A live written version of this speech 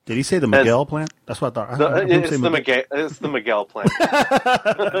Did he say the Miguel plant? That's what I thought. It's the Miguel plant.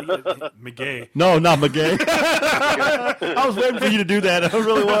 McGay. No, not McGay. I was waiting for you to do that. I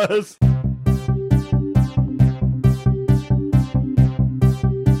really was.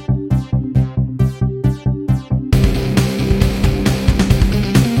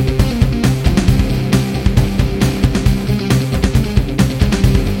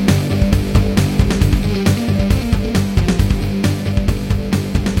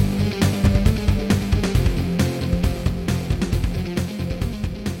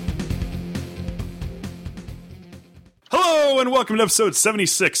 And welcome to episode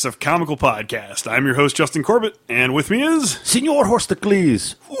 76 of Comical Podcast. I'm your host, Justin Corbett, and with me is... Senor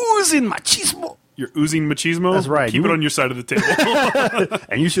Horstocles, oozing machismo. You're oozing machismo? That's right. Keep it on your side of the table.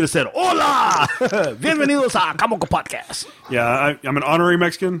 And you should have said, hola, bienvenidos a Comical Podcast. Yeah, I'm an honorary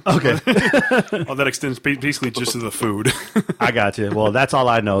Mexican. Okay. All that extends basically just to the food. I got you. Well, that's all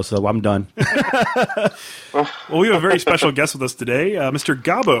I know, so I'm done. Well, we have a very special guest with us today, Mr.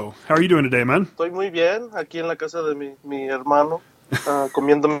 Gabo. How are you doing today, man? Estoy muy bien aquí en la casa de mi hermano,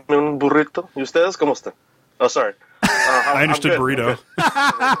 comiéndome un burrito. ¿Y ustedes cómo están? Oh, sorry. I understood burrito.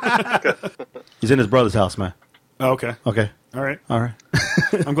 He's in his brother's house, man. Oh, okay. Okay. All right.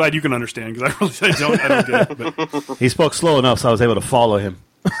 I'm glad you can understand, because I don't get it. But. He spoke slow enough, so I was able to follow him.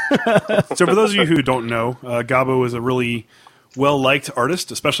 So for those of you who don't know, Gabo is a really well-liked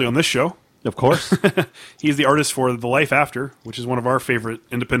artist, especially on this show. Of course. He's the artist for The Life After, which is one of our favorite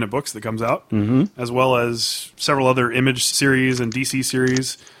independent books that comes out, as well as several other Image series and DC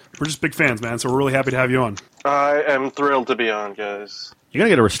series. We're just big fans, man, so we're really happy to have you on. I am thrilled to be on, guys. You're going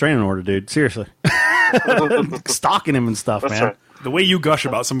to get a restraining order, dude. Seriously. Stalking him and stuff, That's man. right. The way you gush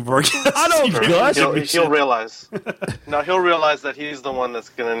about some of our guests. I don't gush. He'll realize. Now he'll realize that he's the one that's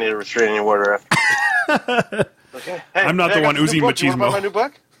going to need a restraining order after. Okay. Hey, I'm not the one oozing machismo. You want my new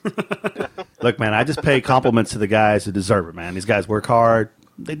book? Look, man, I just pay compliments to the guys who deserve it, man. These guys work hard.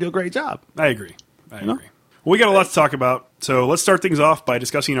 They do a great job. I agree. Well, we got a lot to talk about, so let's start things off by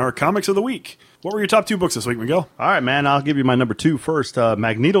discussing our comics of the week. What were your top two books this week, Miguel? All right, man, I'll give you my number 2 first.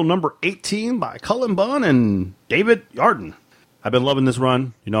 Magneto number 18 by Cullen Bunn and David Yardley. I've been loving this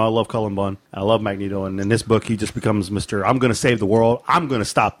run. You know, I love Cullen Bunn. I love Magneto, and in this book, he just becomes Mr. I'm going to save the world. I'm going to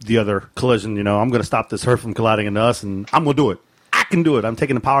stop the other collision. You know, I'm going to stop this Earth from colliding into us, and I'm going to do it. I can do it. I'm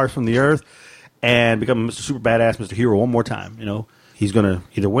taking the powers from the Earth and become Mr. Super Badass, Mr. Hero one more time. You know, he's going to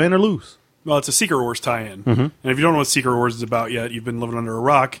either win or lose. Well, it's a Secret Wars tie-in. And if you don't know what Secret Wars is about yet, you've been living under a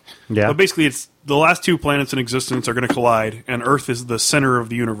rock. Yeah. But basically, it's the last two planets in existence are going to collide, and Earth is the center of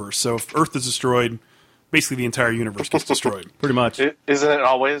the universe. So if Earth is destroyed, basically the entire universe gets destroyed. Pretty much. Isn't it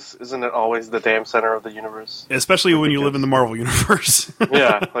always the damn center of the universe? Especially when you live in the Marvel universe.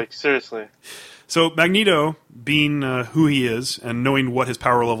 Yeah, like, seriously. So Magneto, being who he is and knowing what his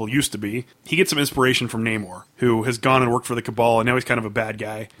power level used to be, he gets some inspiration from Namor, who has gone and worked for the Cabal, and now he's kind of a bad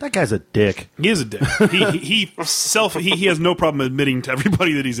guy. That guy's a dick. He is a dick. He has no problem admitting to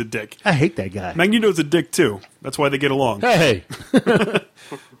everybody that he's a dick. I hate that guy. Magneto's a dick, too. That's why they get along. Hey!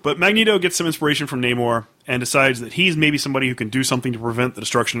 But Magneto gets some inspiration from Namor and decides that he's maybe somebody who can do something to prevent the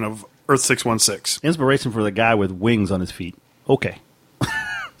destruction of Earth 616. Inspiration for the guy with wings on his feet. Okay.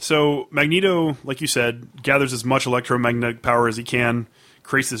 So Magneto, like you said, gathers as much electromagnetic power as he can,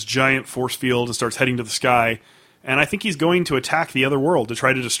 creates this giant force field, and starts heading to the sky. And I think he's going to attack the other world to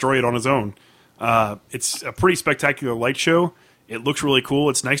try to destroy it on his own. It's a pretty spectacular light show. It looks really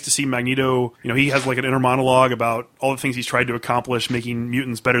cool. It's nice to see Magneto. You know, he has like an inner monologue about all the things he's tried to accomplish, making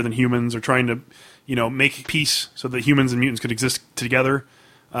mutants better than humans, or trying to, you know, make peace so that humans and mutants could exist together.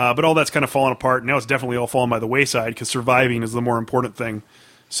 But all that's kind of fallen apart. Now it's definitely all fallen by the wayside because surviving is the more important thing.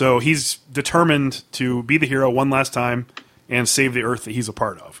 So he's determined to be the hero one last time and save the Earth that he's a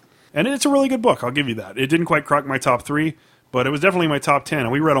part of. And it's a really good book, I'll give you that. It didn't quite crack my top 3, but it was definitely my top 10. And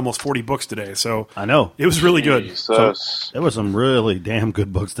we read almost 40 books today, so I know. It was really good. So, there were some really damn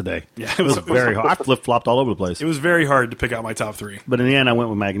good books today. Yeah, it was very hard. I flip-flopped all over the place. It was very hard to pick out my top 3. But in the end, I went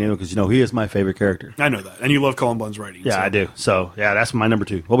with Magneto because, you know, he is my favorite character. I know that. And you love Cullen Bunn's writing. Yeah, so. I do. So, yeah, that's my number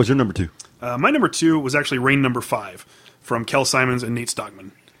 2. What was your number 2? My number 2 was actually Reign number 5 from Kel Simons and Nate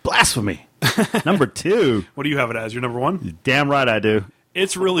Stockman. Blasphemy. Number 2. What do you have it as? Your number 1? You're damn right I do.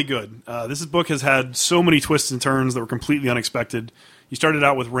 It's really good. This book has had so many twists and turns that were completely unexpected. You started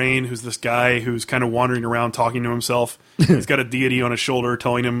out with Reign, who's this guy who's kind of wandering around talking to himself. He's got a deity on his shoulder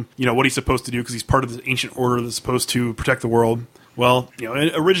telling him, you know, what he's supposed to do because he's part of this ancient order that's supposed to protect the world. Well, you know,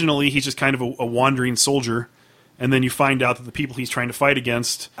 originally he's just kind of a wandering soldier, and then you find out that the people he's trying to fight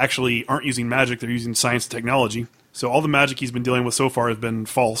against actually aren't using magic, they're using science and technology. So all the magic he's been dealing with so far has been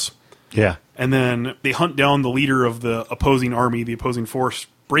false. Yeah. And then they hunt down the leader of the opposing army, the opposing force,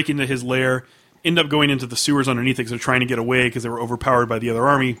 break into his lair, end up going into the sewers underneath it because they're trying to get away because they were overpowered by the other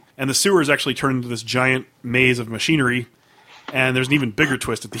army. And the sewers actually turn into this giant maze of machinery. And there's an even bigger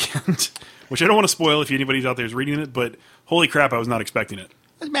twist at the end, which I don't want to spoil if anybody's out there is reading it, but holy crap, I was not expecting it.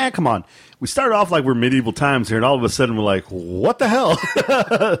 Man, come on. We started off like we're medieval times here, and all of a sudden we're like, what the hell?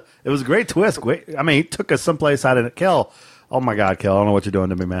 It was a great twist. I mean, he took us someplace out of Kel. Oh, my God, Kel, I don't know what you're doing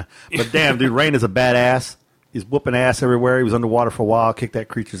to me, man. But damn, dude, Rain is a badass. He's whooping ass everywhere. He was underwater for a while, kicked that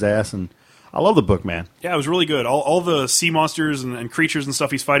creature's ass, and I love the book, man. Yeah, it was really good. All the sea monsters and creatures and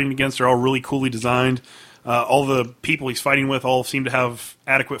stuff he's fighting against are all really coolly designed. All the people he's fighting with all seem to have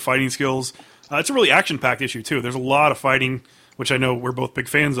adequate fighting skills. It's a really action-packed issue, too. There's a lot of fighting, which I know we're both big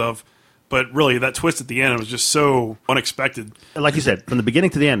fans of, but really, that twist at the end was just so unexpected. Like you said, from the beginning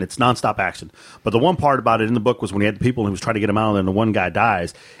to the end, it's nonstop action. But the one part about it in the book was when he had the people and he was trying to get them out and the one guy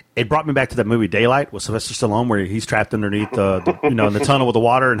dies. It brought me back to that movie Daylight with Sylvester Stallone where he's trapped underneath in the tunnel with the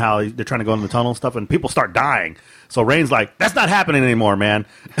water and how they're trying to go into the tunnel and stuff, and people start dying. So Rain's like, that's not happening anymore, man.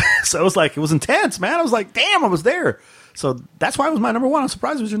 So it was intense, man. I was like, damn, I was there. So that's why it was my number one. I'm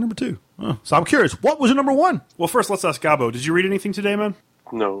surprised it was your number two. So I'm curious, what was your number one? Well, first, let's ask Gabo. Did you read anything today, man?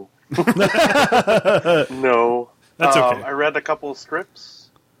 No. No. That's okay. I read a couple of strips.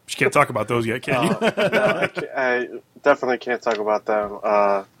 But you can't talk about those yet, can you? No, I definitely can't talk about them.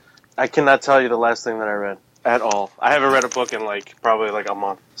 I cannot tell you the last thing that I read at all. I haven't read a book in probably a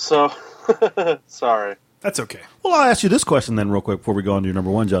month. So, sorry. That's okay. Well, I'll ask you this question then real quick before we go on to your number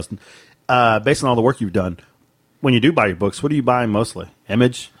one, Justin. Based on all the work you've done, when you do buy your books, what do you buy mostly?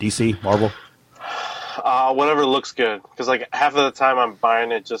 Image, DC, Marvel? Whatever looks good. Because half of the time I'm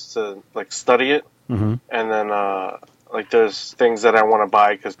buying it just to study it. Mm-hmm. And then there's things that I want to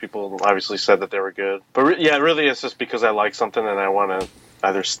buy because people obviously said that they were good. But really it's just because I like something and I want to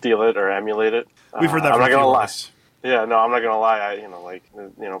either steal it or emulate it. We've heard that I'm from not gonna lie. us. Yeah, no, I'm not gonna lie.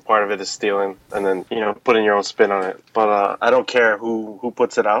 Part of it is stealing, and then putting your own spin on it. But I don't care who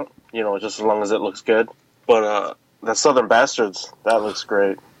puts it out. Just as long as it looks good. But that Southern Bastards, that looks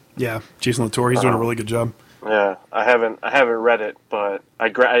great. Yeah, Jason Latour, he's doing a really good job. Yeah, I haven't read it, but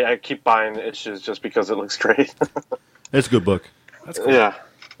I keep buying the issues just because it looks great. It's a good book. That's cool. Yeah.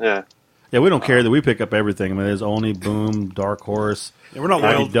 Yeah, we don't care that we pick up everything. I mean, there's only Boom, Dark Horse, Yeah, we're not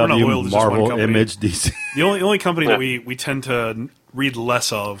loyal to just one Marvel, company. Image, DC. The only company that we tend to read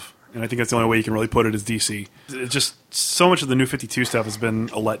less of, and I think that's the only way you can really put it, is DC. It's just so much of the New 52 stuff has been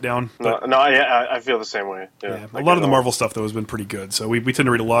a letdown. I feel the same way. Yeah, a lot of the Marvel stuff, though, has been pretty good. So we tend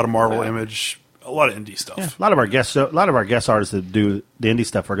to read a lot of Marvel, Image, a lot of indie stuff. Yeah, a lot of our guest artists that do the indie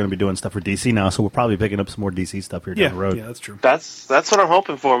stuff are going to be doing stuff for DC now, so we're probably picking up some more DC stuff here down the road. Yeah, that's true. That's what I'm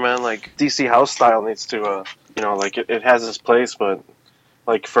hoping for, man. DC House style needs to, it has its place, but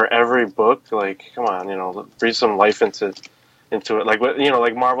for every book, come on, breathe some life into it.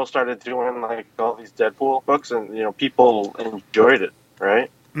 Like Marvel started doing all these Deadpool books, and people enjoyed it,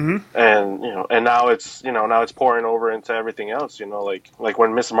 right? Mm-hmm. And now it's pouring over into everything else. Like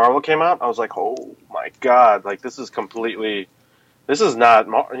when Miss Marvel came out, I was like, oh my god, this is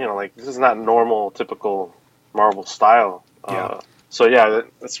not normal, typical Marvel style. Yeah. So yeah,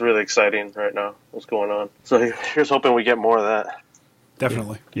 that's really exciting right now. What's going on? So here's hoping we get more of that.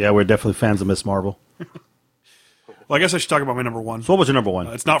 Definitely. Yeah, we're definitely fans of Miss Marvel. Well, I guess I should talk about my number one. So what was your number one?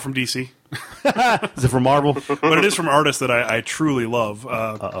 It's not from DC. Is it from Marvel? But it is from artists that I truly love.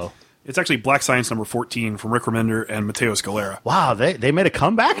 Uh-oh. It's actually Black Science number 14 from Rick Remender and Matteo Scalera. Wow, they made a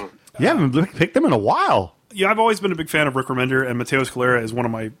comeback? You haven't picked them in a while. Yeah, I've always been a big fan of Rick Remender, and Matteo Scalera is one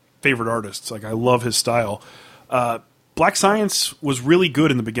of my favorite artists. I love his style. Black Science was really good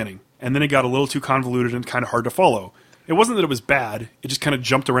in the beginning, and then it got a little too convoluted and kind of hard to follow. It wasn't that it was bad, it just kind of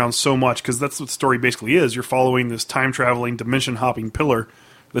jumped around so much, because that's what the story basically is. You're following this time-traveling, dimension-hopping pillar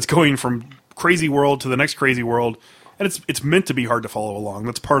that's going from crazy world to the next crazy world, and it's meant to be hard to follow along.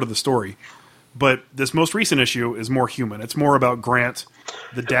 That's part of the story. But this most recent issue is more human. It's more about Grant,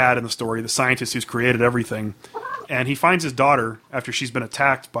 the dad in the story, the scientist who's created everything, and he finds his daughter after she's been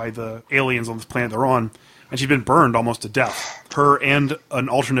attacked by the aliens on this planet they're on, and she's been burned almost to death. Her and an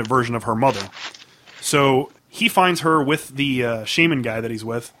alternate version of her mother. So he finds her with the shaman guy that he's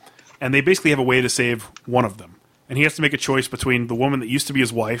with, and they basically have a way to save one of them. And he has to make a choice between the woman that used to be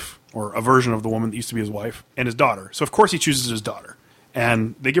his wife, or a version of the woman that used to be his wife, and his daughter. So of course he chooses his daughter.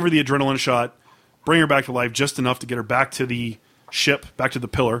 And they give her the adrenaline shot, bring her back to life just enough to get her back to the ship, back to the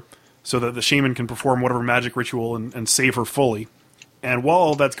pillar, so that the shaman can perform whatever magic ritual and save her fully. And while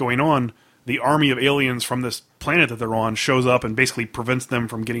all that's going on, the army of aliens from this planet that they're on shows up and basically prevents them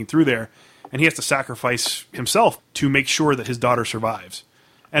from getting through there. And he has to sacrifice himself to make sure that his daughter survives.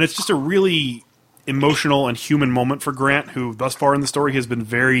 And it's just a really emotional and human moment for Grant, who thus far in the story has been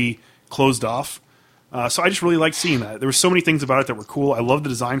very closed off. So I just really liked seeing that. There were so many things about it that were cool. I loved the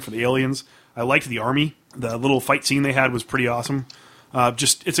design for the aliens. I liked the army. The little fight scene they had was pretty awesome.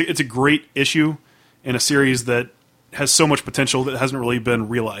 It's a great issue in a series that has so much potential that hasn't really been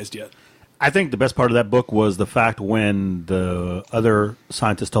realized yet. I think the best part of that book was the fact when the other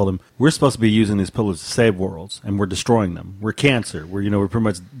scientists told him, we're supposed to be using these pillars to save worlds, and we're destroying them. We're cancer. We're pretty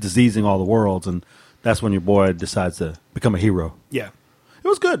much diseasing all the worlds, and that's when your boy decides to become a hero. Yeah. It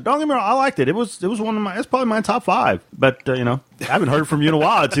was good. Don't get me wrong. I liked it. It was one of my. It's probably my top 5. But I haven't heard from you in a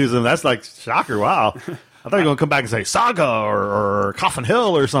while, Susan. That's like shocker. Wow. I thought you were going to come back and say Saga or Coffin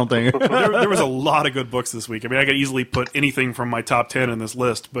Hill or something. there was a lot of good books this week. I mean, I could easily put anything from my top 10 in this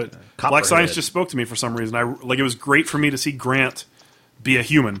list, but Black Science just spoke to me for some reason. It was great for me to see Grant be a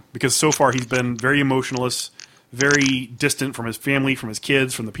human, because so far he's been very emotionless, very distant from his family, from his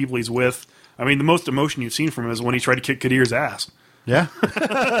kids, from the people he's with. I mean, the most emotion you've seen from him is when he tried to kick Kadir's ass. Yeah.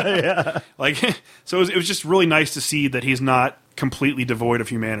 Yeah. So it was just really nice to see that he's not completely devoid of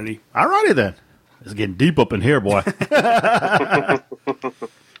humanity. Alrighty then. It's getting deep up in here, boy. Well,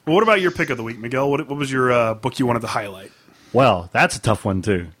 what about your pick of the week, Miguel? What was your book you wanted to highlight? Well, that's a tough one,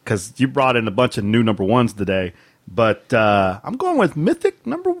 too, because you brought in a bunch of new number ones today. But I'm going with Mythic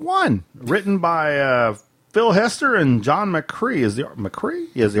number 1, written by Phil Hester and John McCree. McCree?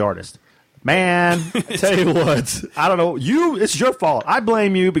 He is the artist. Man, I tell you what, I don't know. It's your fault. I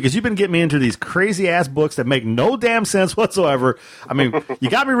blame you because you've been getting me into these crazy-ass books that make no damn sense whatsoever. I mean, you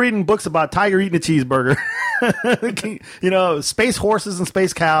got me reading books about Tiger eating a cheeseburger. Space horses and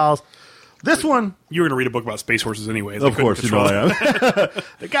space cows. This one... You were going to read a book about space horses anyways. Of course, I am.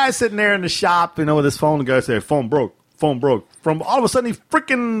 The guy's sitting there in the shop, with his phone. The guy said, phone broke. From all of a sudden, he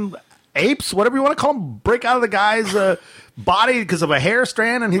freaking... apes, whatever you want to call them, break out of the guy's body because of a hair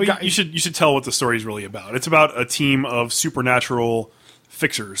strand, and you should tell what the story is really about. It's about a team of supernatural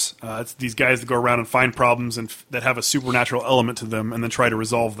fixers. It's these guys that go around and find problems and that have a supernatural element to them, and then try to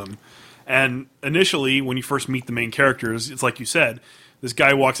resolve them. And initially, when you first meet the main characters, it's like you said, this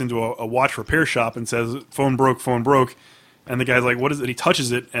guy walks into a watch repair shop and says, "Phone broke." And the guy's like, "What is it?" He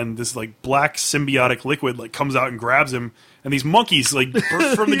touches it, and this black symbiotic liquid comes out and grabs him. And these monkeys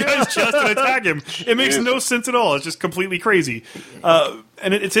burst from the guy's chest and attack him. It makes no sense at all. It's just completely crazy.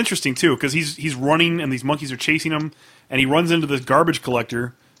 And it's interesting too, because he's running and these monkeys are chasing him, and he runs into this garbage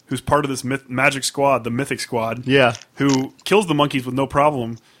collector who's part of this magic squad, the Mythic Squad. Yeah, who kills the monkeys with no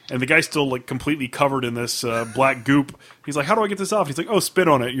problem. And the guy's still completely covered in this black goop. He's like, "How do I get this off?" He's like, "Oh, spit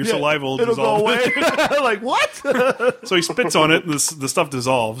on it. Your saliva will dissolve." It'll go away. What? So he spits on it, and the stuff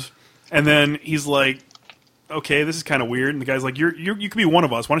dissolves. And then he's like, "Okay, this is kind of weird." And the guy's like, you could be one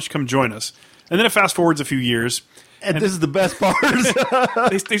of us. Why don't you come join us?" And then it fast forwards a few years. And this is the best part.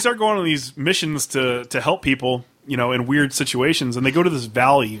 They start going on these missions to help people, in weird situations. And they go to this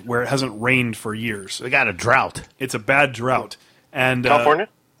valley where it hasn't rained for years. They got a drought. It's a bad drought. And California?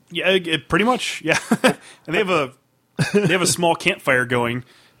 Yeah, pretty much. Yeah. And they have a small campfire going.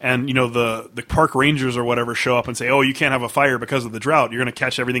 And, the park rangers or whatever show up and say, "Oh, you can't have a fire because of the drought. You're going to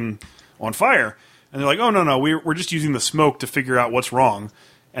catch everything on fire." And they're like, "Oh, no, we're just using the smoke to figure out what's wrong."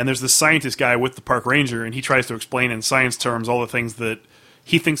 And there's this scientist guy with the park ranger, and he tries to explain in science terms all the things that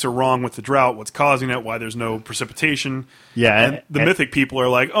he thinks are wrong with the drought, what's causing it, why there's no precipitation. Yeah. And the Mythic people are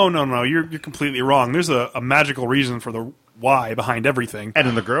like, "Oh, no, you're completely wrong. There's a magical reason for the why behind everything." And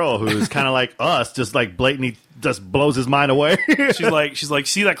then the girl, who's kind of like us, just blatantly just blows his mind away. she's like,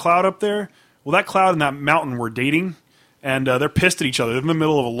 "See that cloud up there? Well, that cloud and that mountain were dating. And they're pissed at each other. They're in the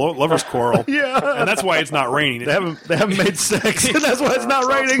middle of a lover's quarrel. Yeah. And that's why it's not raining. They haven't made sex, and that's why it's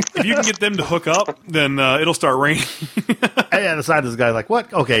not raining. If you can get them to hook up, then it'll start raining. And the side of this guy's like,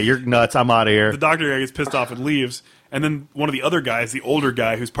 "What? Okay, you're nuts. I'm out of here." The doctor guy gets pissed off and leaves. And then one of the other guys, the older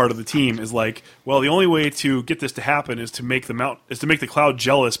guy who's part of the team, is like, "Well, the only way to get this to happen is to make the cloud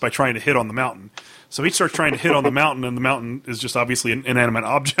jealous by trying to hit on the mountain." So he starts trying to hit on the mountain, and the mountain is just obviously an inanimate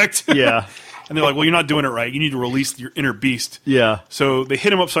object. Yeah. And they're like, "Well, you're not doing it right. You need to release your inner beast." Yeah. So they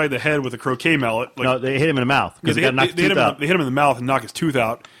hit him upside the head with a croquet mallet. No, they hit him in the mouth. Because they hit him in the mouth and knock his tooth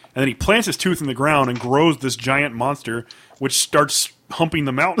out. And then he plants his tooth in the ground and grows this giant monster, which starts humping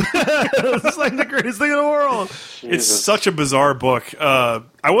the mountain. It's like the greatest thing in the world. Jesus. It's such a bizarre book. I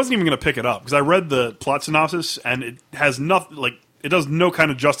wasn't even going to pick it up because I read the plot synopsis, and it has nothing, it does no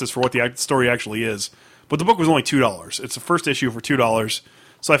kind of justice for what the story actually is. But the book was only $2. It's the first issue for $2.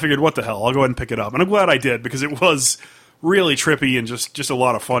 So I figured, what the hell? I'll go ahead and pick it up. And I'm glad I did, because it was really trippy and just a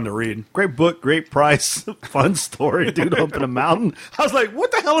lot of fun to read. Great book, great price, fun story, dude up in a mountain. I was like,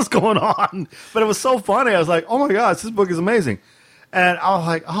 what the hell is going on? But it was so funny. I was like, oh my gosh, this book is amazing. And I was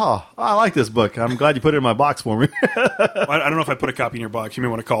like, oh, I like this book. I'm glad you put it in my box for me. I don't know if I put a copy in your box. You may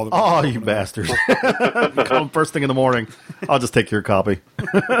want to call them. Oh, you bastard. Call them first thing in the morning. I'll just take your copy.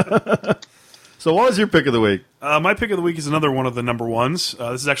 So what was your pick of the week? My pick of the week is another one of the number ones.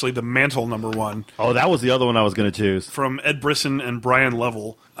 This is actually the Mantle number one. Oh, that was the other one I was going to choose. From Ed Brisson and Brian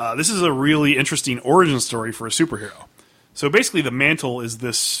Level. This is a really interesting origin story for a superhero. So basically the Mantle is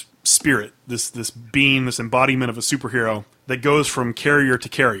this spirit, this being, this embodiment of a superhero that goes from carrier to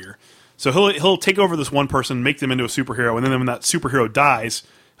carrier. So he'll take over this one person, make them into a superhero, and then when that superhero dies,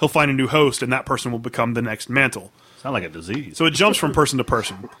 he'll find a new host, and that person will become the next Mantle. Sound like a disease. So it jumps from person to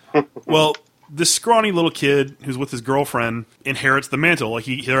person. Well, this scrawny little kid who's with his girlfriend inherits the Mantle. Like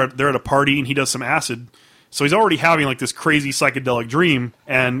they're at a party, and he does some acid. So he's already having like this crazy psychedelic dream,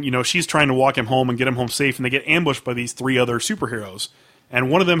 and she's trying to walk him home and get him home safe, and they get ambushed by these three other superheroes. And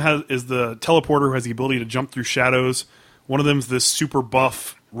one of them is the teleporter who has the ability to jump through shadows. One of them's this super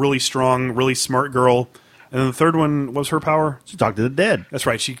buff, really strong, really smart girl. And then the third one, what was her power? She talked to the dead. That's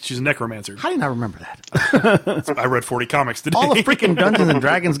right. She's a necromancer. How do you not remember that? I read 40 comics today. All the freaking Dungeons and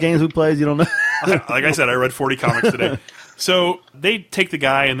Dragons games we played, you don't know? Like I said, I read 40 comics today. So they take the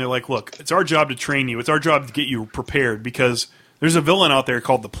guy and they're like, look, it's our job to train you. It's our job to get you prepared because there's a villain out there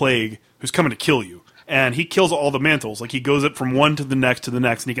called the Plague who's coming to kill you. And he kills all the Mantles. Like, he goes up from one to the next,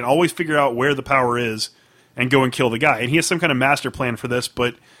 and he can always figure out where the power is and go and kill the guy. And he has some kind of master plan for this,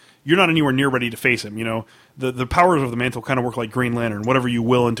 but you're not anywhere near ready to face him. The powers of the Mantle kind of work like Green Lantern. Whatever you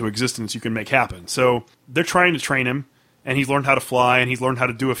will into existence, you can make happen. So they're trying to train him, and he's learned how to fly, and he's learned how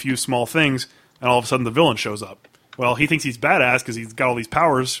to do a few small things, and all of a sudden the villain shows up. Well, he thinks he's badass because he's got all these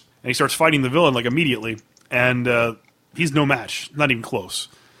powers, and he starts fighting the villain, like, immediately. And he's no match. Not even close.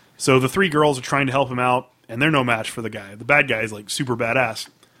 So the three girls are trying to help him out, and they're no match for the guy. The bad guy is, like, super badass.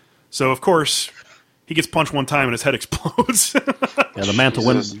 So, of course, he gets punched one time and his head explodes. Yeah, the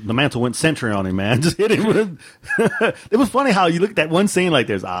mantle went sentry on him, man. Just hit him with... It was funny how you look at that one scene, like,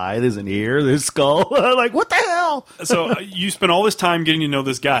 there's eye, there's an ear, there's skull. Like, what the hell? So you spend all this time getting to know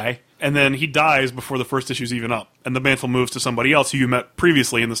this guy, and then he dies before the first issue's even up. And the mantle moves to somebody else who you met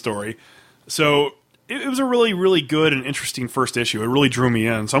previously in the story. So... It was a really, really good and interesting first issue. It really drew me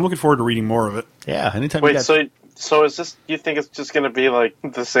in, so I'm looking forward to reading more of it. Yeah, anytime. Wait, so is this? You think it's just going to be like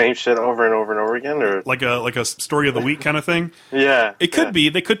the same shit over and over and over again, or like a story of the week kind of thing? Yeah, it could be.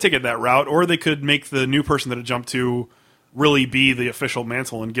 They could take it that route, or they could make the new person that it jumped to really be the official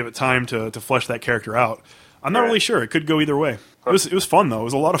Mantle and give it time to flesh that character out. I'm not really sure. It could go either way. It was fun though. It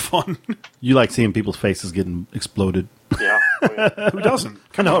was a lot of fun. You like seeing people's faces getting exploded? Yeah. Who doesn't?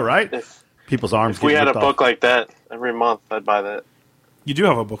 I know, right? People's arms. If we had a book like that every month, I'd buy that. You do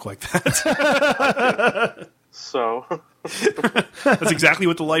have a book like that. So that's exactly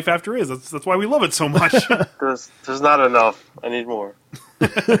what the life after is. That's why we love it so much. There's not enough. I need more.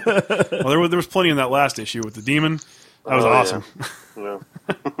 Well, there was plenty in that last issue with the demon. That was awesome. Yeah.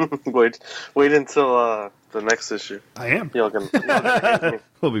 Wait until the next issue. I am. You'll get me.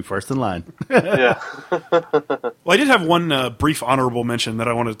 We'll be first in line. Yeah. Well, I did have one brief honorable mention that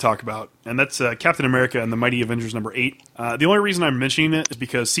I wanted to talk about, and that's Captain America and the Mighty Avengers number 8. The only reason I'm mentioning it is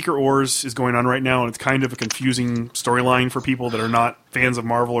because Secret Wars is going on right now, and it's kind of a confusing storyline for people that are not fans of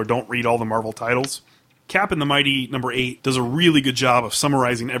Marvel or don't read all the Marvel titles. Cap and the Mighty number 8 does a really good job of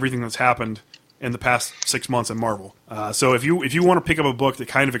summarizing everything that's happened in the past 6 months in Marvel. So if you want to pick up a book that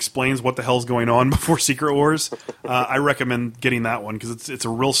kind of explains what the hell's going on before Secret Wars, I recommend getting that one because it's a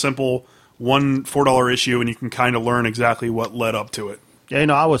real simple $4 issue, and you can kind of learn exactly what led up to it.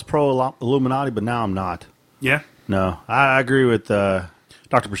 Yeah, I was pro Illuminati, but now I'm not. Yeah? No, I agree with Dr.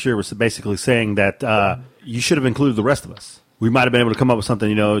 Bashir was basically saying that you should have included the rest of us. We might have been able to come up with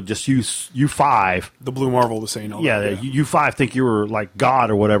something, just you five. The Blue Marvel was saying all that. Yeah, you five think you were like God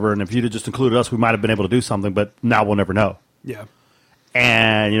or whatever, and if you'd have just included us, we might have been able to do something, but now we'll never know. Yeah.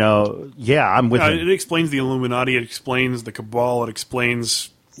 And, I'm with him. It explains the Illuminati, it explains the Cabal, it explains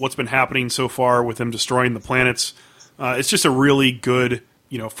what's been happening so far with them destroying the planets. It's just a really good,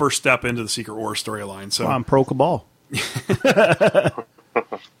 first step into the Secret Wars storyline. So I'm pro-Cabal.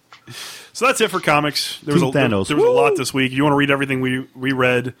 So that's it for comics. There was a lot this week. If you want to read everything we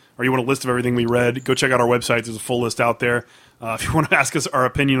read, or you want a list of everything we read, go check out our website. There's a full list out there. If you want to ask us our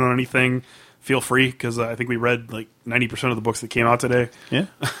opinion on anything, feel free, because I think we read like 90% of the books that came out today. Yeah.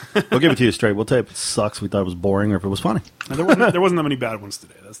 We'll give it to you straight. We'll tell you if it sucks, we thought it was boring, or if it was funny. There wasn't that many bad ones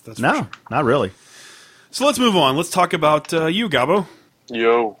today. That's no, for sure. Not really. So let's move on. Let's talk about you, Gabo.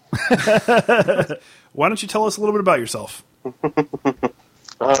 Yo. Why don't you tell us a little bit about yourself?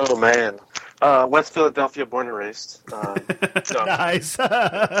 Oh, man. West Philadelphia, born and raised. Nice.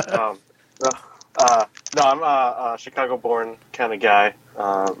 No, I'm a Chicago-born kind of guy.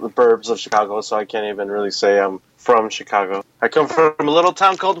 The burbs of Chicago, so I can't even really say I'm from Chicago. I come from a little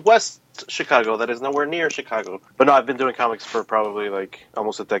town called West Chicago that is nowhere near Chicago. But no, I've been doing comics for probably like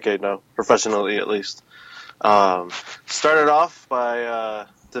almost a decade now, professionally at least. Started off by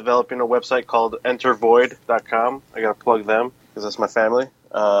developing a website called entervoid.com. I gotta plug them because that's my family.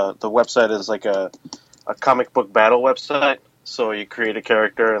 The website is like a comic book battle website. So you create a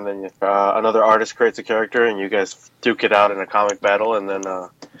character, and then another artist creates a character, and you guys duke it out in a comic battle, and then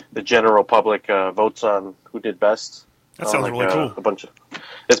the general public votes on who did best. That sounds really cool. A bunch of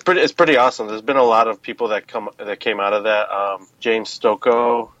it's pretty awesome. There's been a lot of people that came out of that. James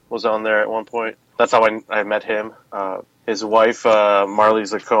Stocco was on there at one point. That's how I met him. His wife Marley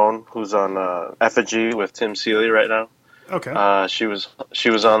Zacone, who's on Effigy with Tim Seeley right now. Okay. She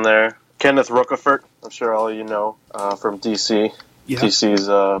was on there. Kenneth Rockefort, I'm sure all of you know, from DC. Yeah.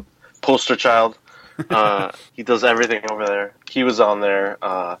 DC's poster child. He does everything over there. He was on there.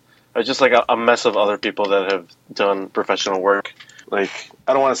 Just like a mess of other people that have done professional work. Like,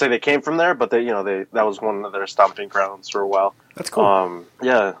 I don't want to say they came from there, but that was one of their stomping grounds for a while. That's cool.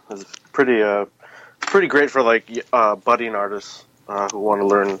 Yeah, it's pretty great for like budding artists who want to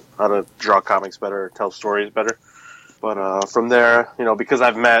learn how to draw comics better, or tell stories better. But from there, because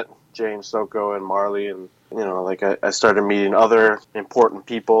I've met James Stocco and Marley, and I started meeting other important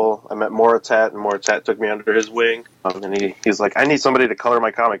people. I met Moratat, and Moratat took me under his wing, and he's like, I need somebody to color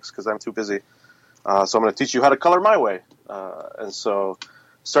my comics because I'm too busy, so I'm going to teach you how to color my way. And so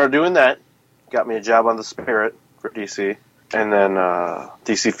started doing that. Got me a job on the Spirit for DC, and then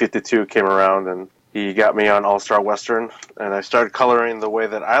DC 52 came around, and he got me on All Star Western, and I started coloring the way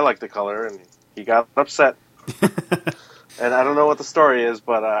that I like to color, and he got upset. And I don't know what the story is,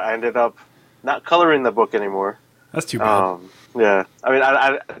 but I ended up not coloring the book anymore. That's too bad. Yeah. I mean,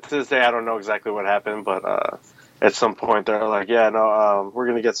 I to this day, I don't know exactly what happened, but at some point they're like, yeah, no, we're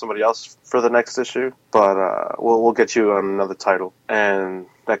going to get somebody else for the next issue, but we'll get you on another title. And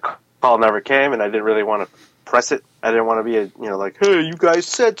that call never came, and I didn't really want to press it. I didn't want to be like, hey, you guys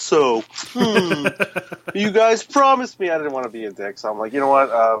said so. You guys promised me. I didn't want to be a dick, so I'm like, you know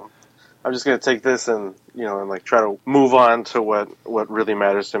what? I'm just going to take this and like try to move on to what really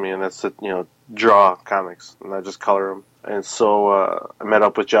matters to me, and that's to, draw comics, and I just color them. And so I met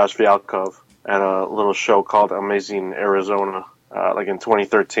up with Josh Vialkov at a little show called Amazing Arizona, like in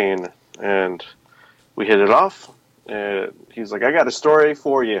 2013, and we hit it off. And he's like, I got a story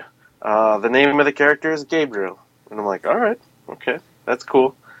for you. The name of the character is Gabriel. And I'm like, all right, okay, that's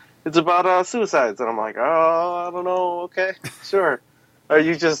cool. It's about suicides. And I'm like, oh, I don't know, okay, sure. Are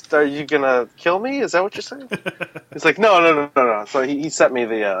you gonna kill me? Is that what you're saying? He's like, no. So he sent me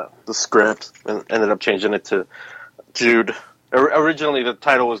the script and ended up changing it to Jude. Originally, the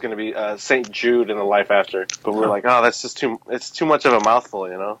title was going to be Saint Jude in the Life After, but we're like, oh, that's just it's too much of a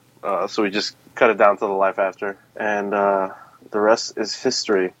mouthful, So we just cut it down to the Life After, and the rest is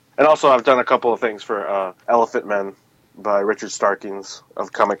history. And also, I've done a couple of things for Elephant Men by Richard Starkings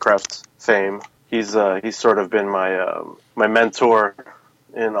of Comic Craft fame. He's sort of been my mentor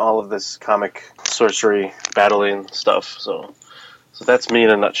in all of this comic sorcery battling stuff. So that's me in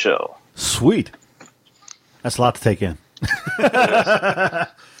a nutshell. Sweet. That's a lot to take in. It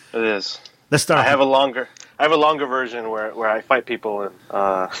is. Let's start. I have a longer version where I fight people, and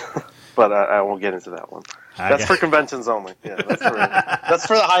but I won't get into that one. That's for conventions only. Yeah, that's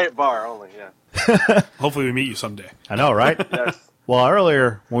for the Hyatt bar only. Yeah. Hopefully we meet you someday. I know, right? Yes. Well,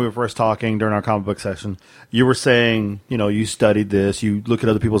 earlier when we were first talking during our comic book session, you were saying, you studied this, you look at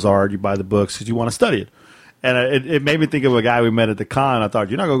other people's art, you buy the books because you want to study it. And it made me think of a guy we met at the con. I thought,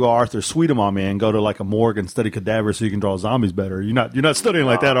 you're not going to go Arthur Sweetum on me and go to like a morgue and study cadavers so you can draw zombies better. You're not studying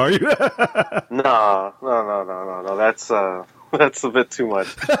like that, are you? No. That's a bit too much.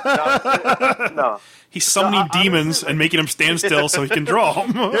 No. He's summoning demons and making them stand still so he can draw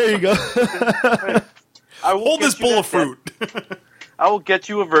them. There you go. I will Hold this bowl of fruit. I will get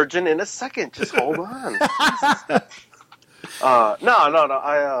you a virgin in a second. Just hold on.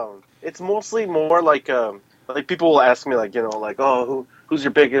 No. It's mostly more like people will ask me oh, who's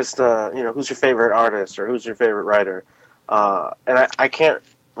your biggest, who's your favorite artist or who's your favorite writer, and I can't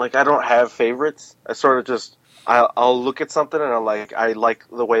I don't have favorites. I sort of just I'll look at something and I like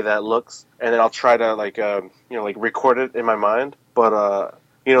the way that looks, and then I'll try to record it in my mind, but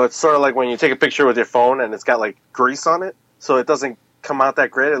it's sort of like when you take a picture with your phone and it's got grease on it, so it doesn't come out that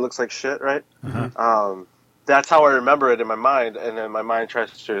great. It looks like shit, right? Mm-hmm. That's how I remember it in my mind, and then my mind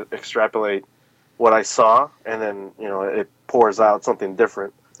tries to extrapolate what I saw, and then it pours out something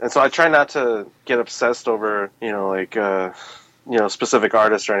different. And so I try not to get obsessed over specific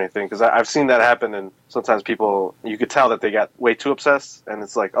artist or anything, because I've seen that happen, and sometimes people, you could tell that they got way too obsessed, and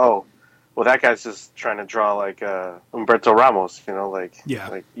it's like, oh, well, that guy's just trying to draw like Humberto Ramos,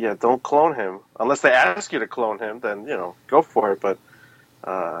 don't clone him unless they ask you to clone him. Then go for it, but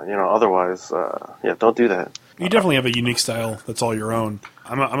otherwise, don't do that. You definitely have a unique style that's all your own.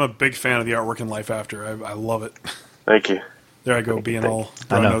 I'm a big fan of the artwork in Life After. I love it. Thank you. There I go, being all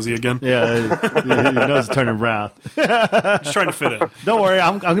brown-nosy again. Yeah, your nose is turning brown. Just trying to fit in. Don't worry,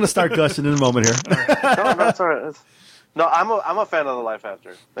 I'm going to start gushing in a moment here. No, it's all right. No, I'm a fan of the Life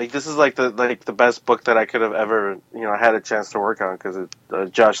After. Like, this is the best book that I could have ever had a chance to work on, because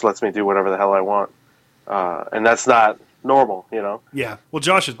Josh lets me do whatever the hell I want, and that's not normal, Yeah. Well,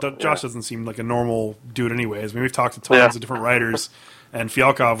 Josh doesn't seem like a normal dude, anyways. I mean, we've talked to tons of different writers, and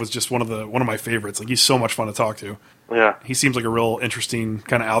Fialkov was just one of my favorites. Like, he's so much fun to talk to. Yeah. He seems like a real interesting,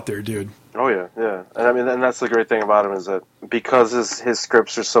 kind of out there dude. Oh yeah, yeah. And I mean, and that's the great thing about him, is that because his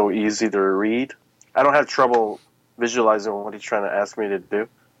scripts are so easy to read, I don't have trouble visualizing what he's trying to ask me to do.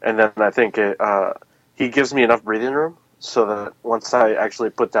 And then I think he gives me enough breathing room so that once I actually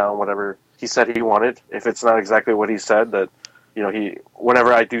put down whatever he said he wanted, if it's not exactly what he said, that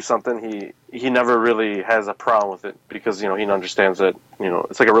whenever I do something, he never really has a problem with it, because he understands that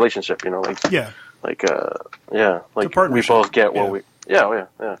it's like a relationship, we both get what we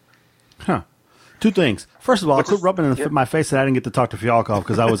Huh. Two things. First of all, quit rubbing in my face that I didn't get to talk to Fialkov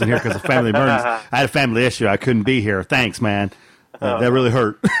because I wasn't here because of family emergency. I had a family issue. I couldn't be here. Thanks, man. That really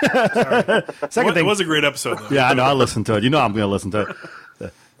hurt. Second thing, it was a great episode, though. Yeah, I know. I listened to it. I'm going to listen to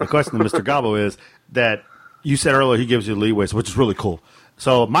it. The question to Mr. Gabo is that you said earlier he gives you leeway, which is really cool.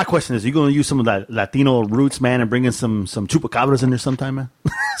 So my question is, are you going to use some of that Latino roots, man, and bring in some chupacabras in there sometime, man?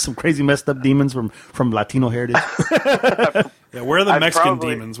 Some crazy messed up demons from Latino heritage? Yeah, where are the Mexican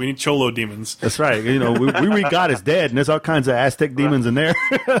demons? We need Cholo demons. That's right. We read God is dead, and there's all kinds of Aztec demons in there.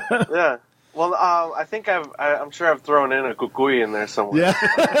 Yeah. Well, I think I'm sure I've thrown in a cucuy in there somewhere.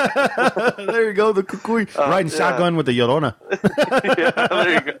 Yeah. There you go, the cucuy. Riding shotgun with the Llorona. Yeah,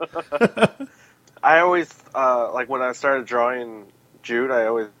 there you go. I always, when I started drawing Jude, I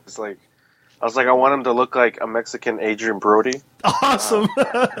was like, I want him to look like a Mexican Adrian Brody. Awesome.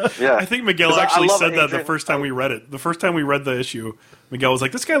 Yeah. I think Miguel actually said that the first time we read it. The first time we read the issue, Miguel was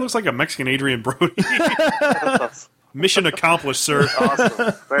like, this guy looks like a Mexican Adrian Brody. Mission accomplished, sir.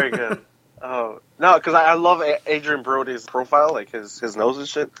 Awesome. Very good. No, because I love Adrian Brody's profile, like his nose and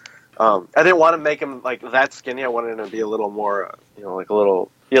shit. I didn't want to make him like that skinny. I wanted him to be a little more, like a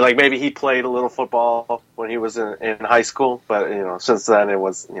little... Yeah, like maybe he played a little football when he was in high school, but since then it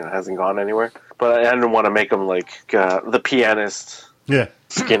was hasn't gone anywhere. But I didn't want to make him like the pianist,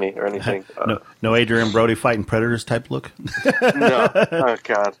 skinny or anything. No Adrian Brody fighting predators type look. No, oh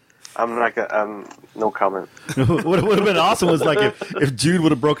god, I'm not gonna. No comment. What would have been awesome was like if Jude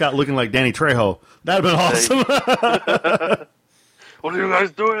would have broke out looking like Danny Trejo. That'd have been awesome. What are you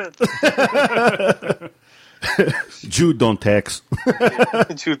guys doing? Jude don't text.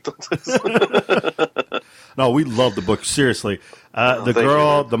 Jude don't text. No, we love the book. Seriously, the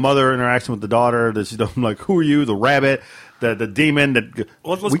girl, the mother interaction with the daughter. I'm like, who are you? The rabbit, the demon.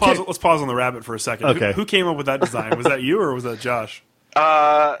 Let's pause on the rabbit for a second. Okay. Who came up with that design? Was that you or was that Josh?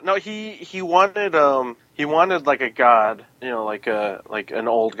 No, he wanted like a god, like an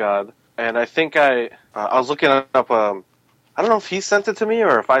old god, and I think I was looking up. I don't know if he sent it to me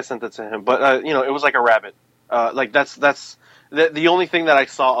or if I sent it to him, but it was like a rabbit. Like that's the only thing that I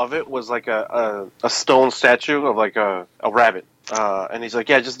saw of it was like a stone statue of like a rabbit. And he's like,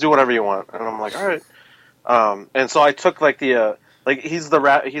 yeah, just do whatever you want. And I'm like, all right. And so I took like the he's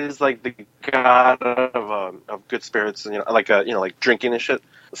like the god of good spirits and like drinking and shit.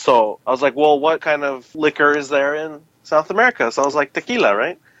 So I was like, well, what kind of liquor is there in South America? So I was like, tequila,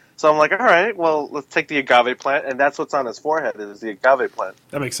 right? So I'm like, all right, well, let's take the agave plant, and that's what's on his forehead is the agave plant.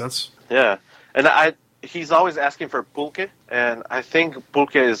 That makes sense. Yeah, and he's always asking for pulque, and I think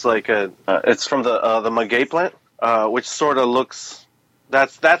pulque is like it's from the maguey plant, which sort of looks.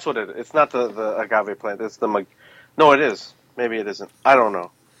 That's what it is. It's not the agave plant. It's the No, it is. Maybe it isn't. I don't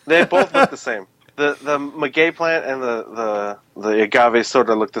know. They both look the same. The maguey plant and the agave sort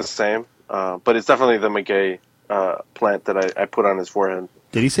of look the same, but it's definitely the maguey plant that I put on his forehead.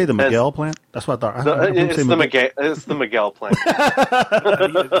 Did he say the Miguel plant? That's what I thought. It's the Miguel plant.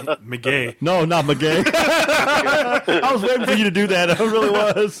 McGay. No, not McGay. I was waiting for you to do that. I really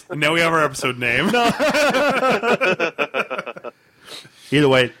was. And now we have our episode name. No. Either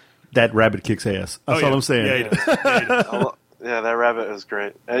way, that rabbit kicks ass. That's all I'm saying. Yeah, he does. Yeah, that rabbit is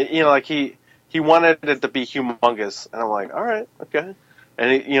great. Like he wanted it to be humongous, and I'm like, all right, okay.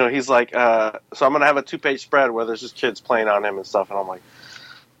 And he's like, so I'm gonna have a 2-page spread where there's just kids playing on him and stuff, and I'm like,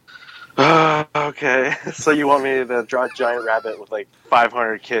 okay, so you want me to draw a giant rabbit with like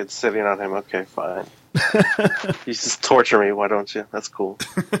 500 kids sitting on him? Okay, fine. You just torture me, why don't you? That's cool.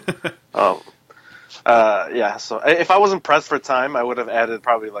 Yeah. So if I wasn't pressed for time, I would have added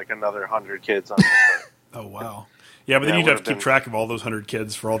probably like another 100 kids on it. Oh wow. Yeah, but then you'd have to keep track of all those 100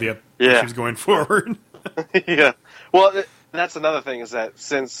 kids for all the issues going forward. Yeah. Well, that's another thing is that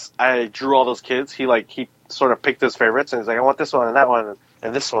since I drew all those kids, he sort of picked his favorites, and he's like, I want this one and that one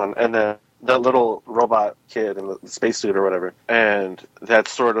and this one, and then the little robot kid in the spacesuit or whatever, and that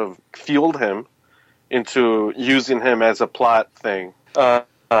sort of fueled him into using him as a plot thing. I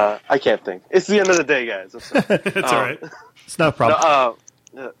can't think. It's the end of the day, guys. It's all right. It's not a problem.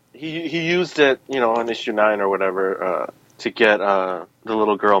 He used it, in issue 9 or whatever, to get the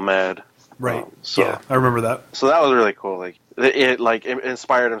little girl mad. Right. Yeah, I remember that. So that was really cool. Like it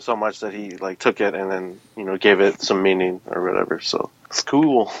inspired him so much that he took it and then gave it some meaning or whatever. So it's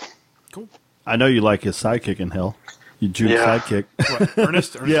cool. Cool. I know you like his sidekick in Hell. You Jude's sidekick. What,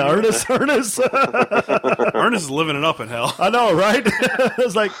 Ernest? Yeah, Ernest. Ernest is living it up in Hell. I know, right?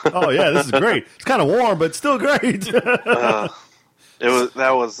 It's like, oh yeah, this is great. It's kind of warm, but still great. That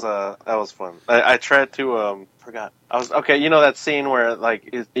was fun. I tried to forgot. I was okay. That scene where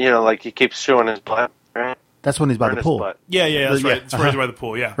he keeps showing his butt, right? That's when he's by the pool. Butt. Yeah, that's right. It's where he's by the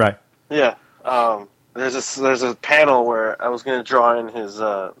pool. Yeah, right. Yeah. There's a panel where I was going to draw in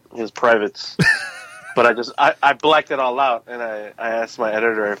his privates, but I blacked it all out, and I asked my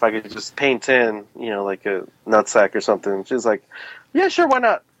editor if I could just paint in like a nutsack or something. She's like, yeah, sure, why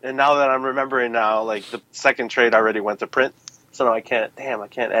not? And now that I'm remembering now, like the second trade already went to print, so now I can't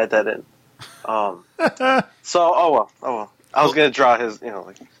add that in. So oh well. I was gonna draw his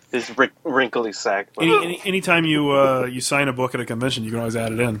his wrinkly sack. But, anytime you sign a book at a convention, you can always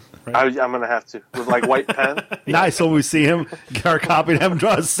add it in. Right? I'm gonna have to with like white pen. Nice when we see him get our copy and have him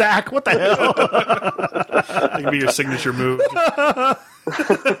draw a sack. What the hell? That could be your signature move.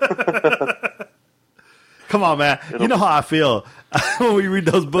 Come on, man. You know how I feel when we read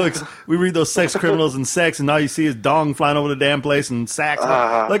those books. We read those sex criminals and sex, and all you see is dong flying over the damn place and sacks.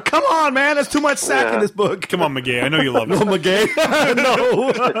 Like, come on, man. There's too much sack in this book. Come on, McGay. I know you love it. No, McGay.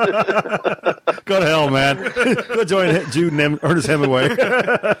 No. Go to hell, man. Go join Jude and Ernest Hemingway. Hey,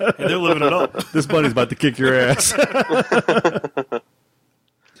 they're living it up. This buddy's about to kick your ass.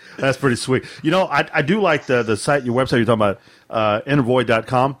 That's pretty sweet. I do like the site, your website you're talking about,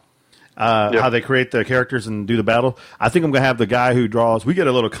 Intervoid.com. How they create the characters and do the battle. I think I'm going to have the guy who draws. We get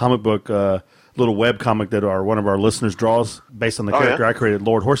a little comic book, little web comic that one of our listeners draws based on the character I created,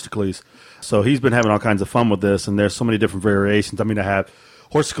 Lord Horsticles. So he's been having all kinds of fun with this, and there's so many different variations. I mean,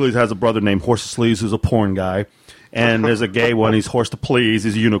 Horsticles has a brother named Horsesleeves who's a porn guy. And there's a gay one. He's Horse to Please.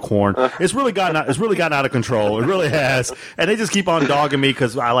 He's a unicorn. It's really gotten out of control. It really has. And they just keep on dogging me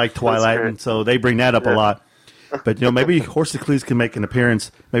because I like Twilight, and so they bring that up a lot. But maybe Horsticles can make an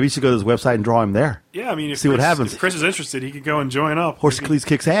appearance. Maybe you should go to his website and draw him there. Yeah, I mean, see what happens. If Chris is interested, he could go and join up. Horsticles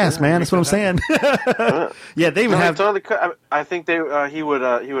kicks ass, man. That's what I'm saying. Yeah, they even have. Totally. I think he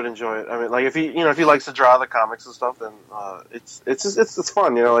would enjoy it. I mean, like if he likes to draw the comics and stuff, then it's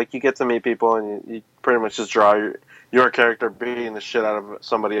fun. Like you get to meet people and you pretty much just draw your character beating the shit out of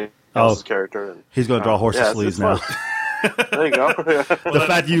somebody else's character. And, he's going to draw Horsesleeves now. There you go. The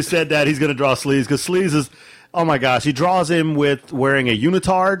fact you said that he's going to draw Sleeves because Sleeves is. Oh my gosh, he draws him with wearing a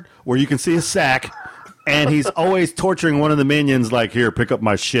unitard where you can see his sack, and he's always torturing one of the minions like, here, pick up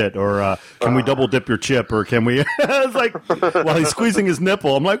my shit, or can we double dip your chip, or can we... It's like, while he's squeezing his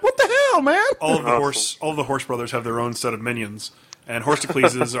nipple, I'm like, what the hell, man? All of the horse brothers have their own set of minions, and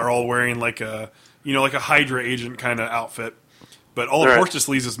Horsticles are all wearing like a Hydra agent kind of outfit. But all of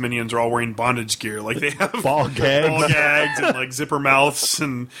Horsticles' minions are all wearing bondage gear. Like they have ball gags and like zipper mouths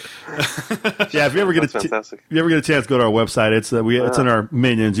and yeah. If you ever get a chance, go to our website. It's it's in our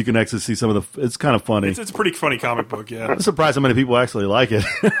minions. You can actually see some of the. It's kind of funny. It's a pretty funny comic book. Yeah, I'm surprised how many people actually like it.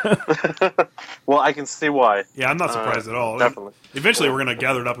 Well, I can see why. Yeah, I'm not surprised at all. Definitely. Eventually, we're going to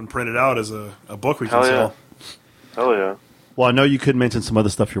gather it up and print it out as a book we can sell. Hell yeah. Well, I know you could mention some other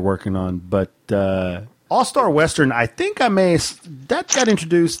stuff you're working on, but. All-Star Western, I think that got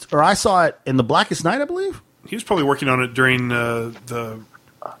introduced, or I saw it in The Blackest Night, I believe. He was probably working on it during the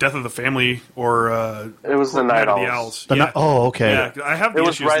Death of the Family, or it was the Night Owls. Okay. Yeah, I have the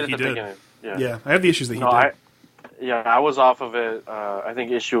issues right that he did. Yeah, I have the issues that he did. I was off of it. I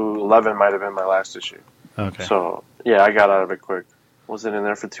think issue 11 might have been my last issue. Okay. So, yeah, I got out of it quick. Wasn't in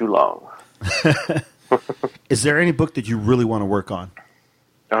there for too long. Is there any book that you really want to work on?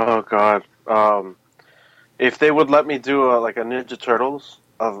 Oh, God. if they would let me do like a Ninja Turtles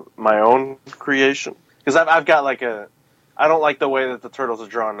of my own creation, because I've got like I don't like the way that the turtles are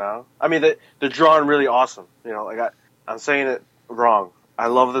drawn now. I mean, they're drawn really awesome. You know, like I'm saying it wrong. I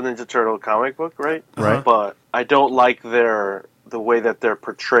love the Ninja Turtle comic book, right? Right. But I don't like the way that they're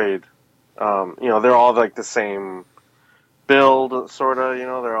portrayed. You know, they're all like the same build, sort of. You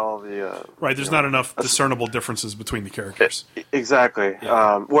know, they're all the Right. There's not enough discernible differences between the characters. Exactly.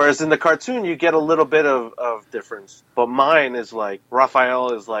 Yeah. Whereas in the cartoon, you get a little bit of difference. But mine is like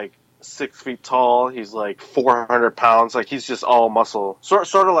Raphael is like 6 feet tall. He's like 400 pounds. Like he's just all muscle.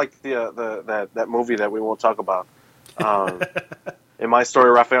 Sort of like that movie that we won't talk about. In my story,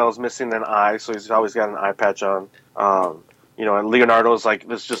 Raphael is missing an eye, so he's always got an eye patch on. You know, and Leonardo's like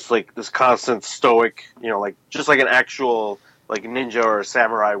this constant stoic. You know, like just like an actual like ninja or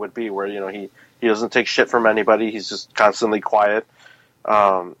samurai would be, where you know he doesn't take shit from anybody. He's just constantly quiet.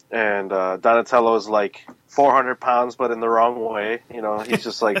 And Donatello is like 400 pounds, but in the wrong way. You know, he's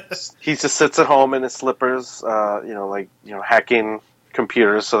just like he just sits at home in his slippers. You know, like hacking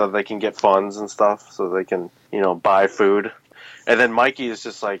computers so that they can get funds and stuff, so they can buy food. And then Mikey is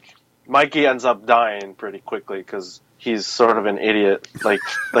just like Mikey ends up dying pretty quickly because he's sort of an idiot.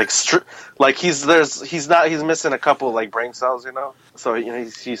 He's missing a couple like brain cells, you know. So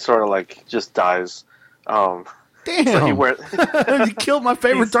he sort of like just dies. Damn! So You killed my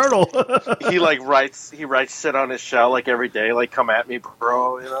favorite turtle. he writes shit on his shell like every day, like "Come at me,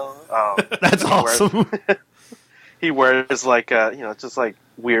 bro," you know. That's awesome. He wears like just like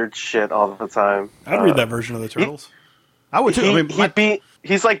weird shit all the time. I'd read that version of the Turtles. I would too.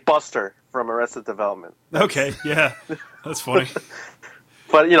 He's like Buster from Arrested Development. Okay, yeah, that's funny.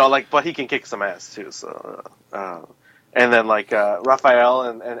 But but he can kick some ass too. So, and then Raphael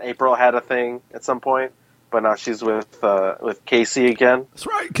and April had a thing at some point, but now she's with Casey again. That's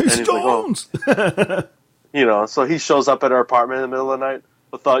right, Casey Jones. Like, oh. So he shows up at her apartment in the middle of the night.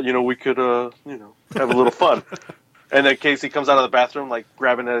 I thought we could have a little fun. And then Casey comes out of the bathroom, like,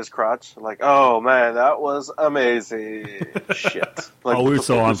 grabbing at his crotch. Like, oh, man, that was amazing. Shit. Like, we were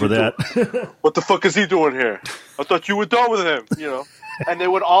so on for that. What the fuck is he doing here? I thought you were done with him, And they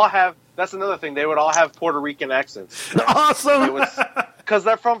would all have, that's another thing, they would all have Puerto Rican accents. Right? Awesome! Because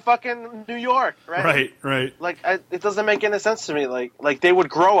they're from fucking New York, right? Right. Like, it doesn't make any sense to me. Like they would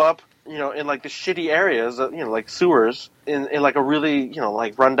grow up, in like the shitty areas, like sewers, in like a really,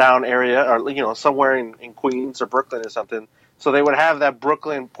 like rundown area, or somewhere in Queens or Brooklyn or something. So they would have that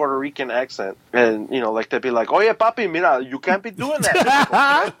Brooklyn Puerto Rican accent, and like they'd be like, "Oye, papi, mira, you can't be doing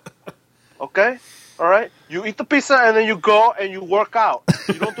that." Okay, all right. You eat the pizza and then you go and you work out.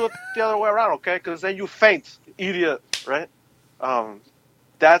 You don't do it the other way around, okay? Because then you faint, idiot, right?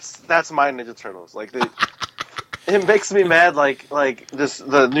 That's my Ninja Turtles. Like it makes me mad,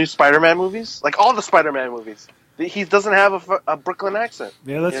 the new Spider-Man movies, like all the Spider-Man movies. He doesn't have a Brooklyn accent.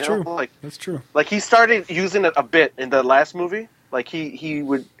 Yeah, that's true. That's true. Like he started using it a bit in the last movie. Like it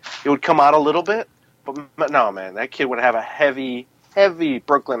would come out a little bit, but no, man, that kid would have a heavy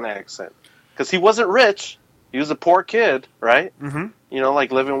Brooklyn accent because he wasn't rich. He was a poor kid, right? Mm-hmm.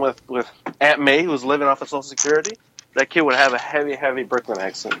 Like living with Aunt May, who was living off of Social Security. That kid would have a heavy Brooklyn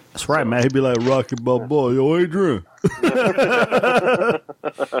accent. That's right, man. He'd be like, Rocky Balboa, yo, Adrian.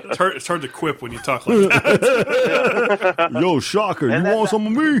 It's hard to quip when you talk like that. Yo, Shocker, you want some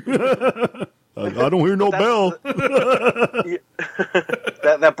of me? I don't hear no bell.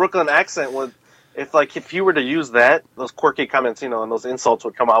 That Brooklyn accent would, if you were to use that, those quirky comments, and those insults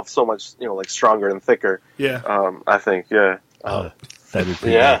would come out so much, like stronger and thicker. Yeah. I think, yeah. That'd be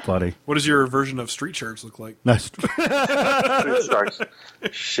pretty funny. What does your version of Street Sharks look like? Nice. Street Sharks.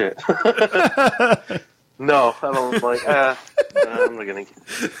 Shit. No, I don't like. I'm not gonna.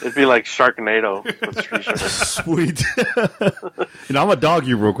 It'd be like Sharknado with Street Sharks. Sweet. I'm gonna dog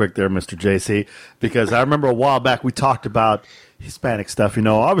you real quick there, Mr. JC, because I remember a while back we talked about Hispanic stuff.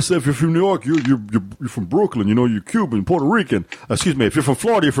 Obviously, if you're from New York, you're from Brooklyn. You're Cuban, Puerto Rican. Excuse me. If you're from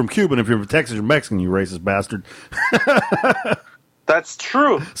Florida, you're from Cuban. If you're from Texas, you're Mexican. You racist bastard. That's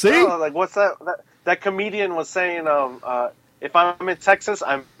true. See? What's that? That comedian was saying, if I'm in Texas,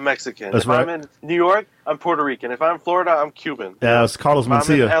 I'm Mexican. That's if right. I'm in New York, I'm Puerto Rican. If I'm in Florida, I'm Cuban. Yeah, it's Carlos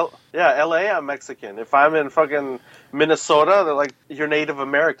Mencia. L.A., I'm Mexican. If I'm in fucking Minnesota, they're like, you're Native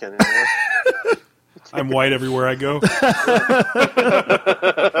American. I'm white everywhere I go.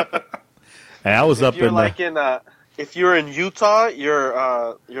 Hey, I was up in if you're in Utah, you're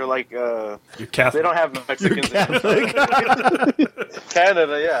like you're Catholic. They don't have Mexicans in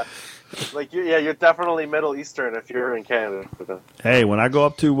Canada, yeah. You're definitely Middle Eastern if you're in Canada. Hey, when I go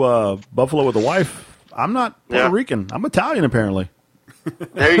up to Buffalo with the wife, I'm not Puerto Rican. I'm Italian, apparently.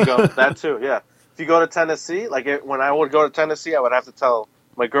 There you go. That too, yeah. if you go to Tennessee, like when I would go to Tennessee,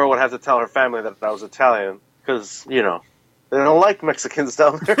 my girl would have to tell her family that I was Italian because they don't like Mexicans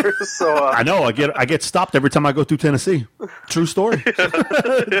down there. So I know I get stopped every time I go through Tennessee. True story.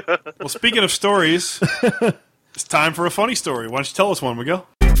 Well, speaking of stories, it's time for a funny story. Why don't you tell us one, Miguel?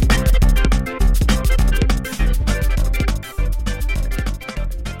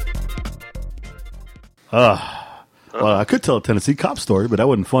 Well, I could tell a Tennessee cop story, but that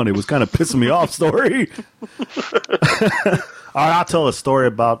wasn't funny. It was kind of pissing me off story. All right, I'll tell a story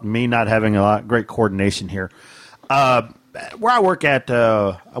about me not having great coordination here. Where I work at,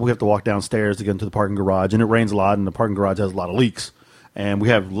 we have to walk downstairs to get into the parking garage, and it rains a lot, and the parking garage has a lot of leaks. And we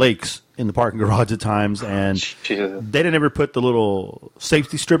have lakes in the parking garage at times, and they didn't ever put the little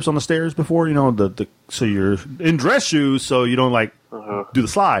safety strips on the stairs before, so you're in dress shoes, so you don't do the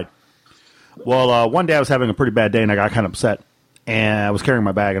slide. Well, one day I was having a pretty bad day, and I got kind of upset, and I was carrying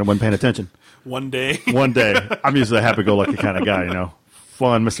my bag, and I wasn't paying attention. One day. I'm usually a happy-go-lucky kind of guy,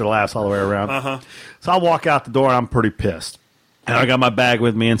 fun, Mr. Laughs all the way around. So I walk out the door, and I'm pretty pissed. And I got my bag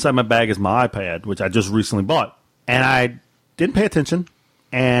with me. Inside my bag is my iPad, which I just recently bought. And I didn't pay attention.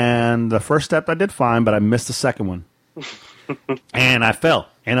 And the first step I did fine, but I missed the second one. And I fell.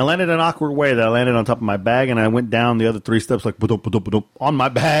 And I landed in an awkward way that I landed on top of my bag, and I went down the other 3 steps like ba-dum, ba-dum, ba-dum, on my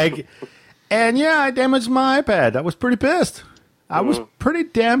bag. And, yeah, I damaged my iPad. I was pretty pissed. I was pretty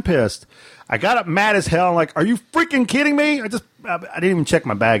damn pissed. I got up mad as hell. I'm like, are you freaking kidding me? I didn't even check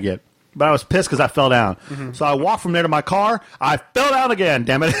my bag yet. But I was pissed because I fell down. So I walked from there to my car. I fell down again,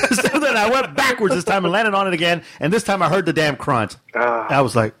 damn it. So then I went backwards this time and landed on it again. And this time I heard the damn crunch. I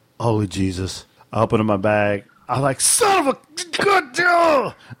was like, holy Jesus. I opened up my bag. I was like, son of a good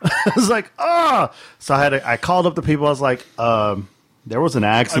deal. I was like, oh. So I called up the people. I was like, there was an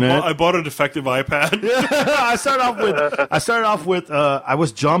accident. I bought a defective iPad. I started off with I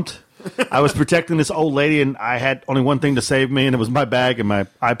was jumped. I was protecting this old lady, and I had only one thing to save me, and it was my bag, and my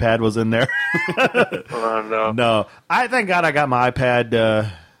iPad was in there. Oh, no. No. Thank God I got my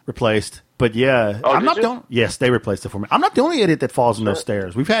iPad replaced. But, yeah. I'm not the only, yes, they replaced it for me. I'm not the only idiot that falls in those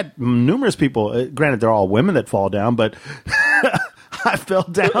stairs. We've had numerous people. Granted, they're all women that fall down, but I fell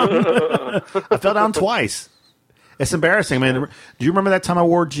down. I fell down twice. It's embarrassing, man. Do you remember that time I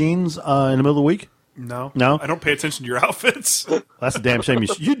wore jeans in the middle of the week? No. No? I don't pay attention to your outfits. That's a damn shame.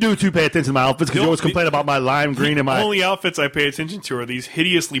 You do, too, pay attention to my outfits because you always complain about my lime green and my... The only outfits I pay attention to are these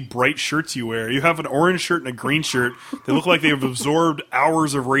hideously bright shirts you wear. You have an orange shirt and a green shirt. They look like they've absorbed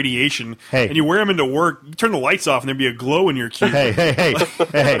hours of radiation. Hey. And you wear them into work. You turn the lights off and there'd be a glow in your cube. Hey.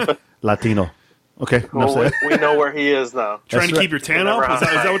 Latino. Okay. Well, we know where he is now. Trying to keep your tan up? Is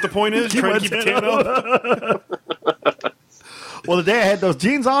that what the point is? Trying to keep your tan up? Well, the day I had those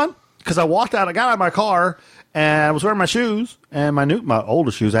jeans on, because I got out of my car, and I was wearing my shoes, and my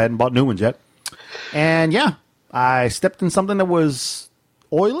older shoes. I hadn't bought new ones yet. And, yeah, I stepped in something that was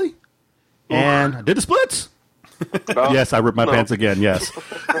oily, and I did the splits. No. Yes, I ripped my pants again, yes.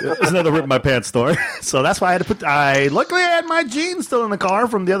 It's another rip my pants story. So that's why I had to luckily I had my jeans still in the car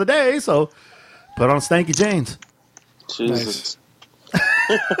from the other day, so put on stanky jeans. Jesus.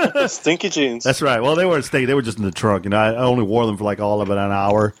 Stinky jeans. That's right. Well, they weren't stinky. They were just in the trunk, and I only wore them for like all of an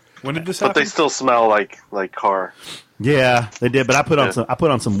hour. When did this But happen? they still smell like car. Yeah, they did. But I put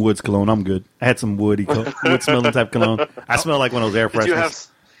on some Woods cologne. I'm good. I had some wood smelling type cologne. I smell like one of those air fresheners.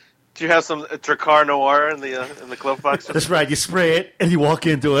 Do you have some Dracar Noir in the glove box? That's right. You spray it and you walk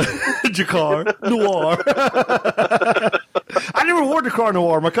into a Dracar Noir. I never wore Dracar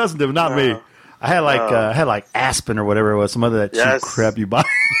Noir. My cousin did, not me. I had like Aspen or whatever it was, some other that cheap crap you buy.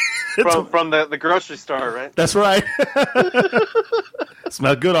 from the grocery store, right? That's right.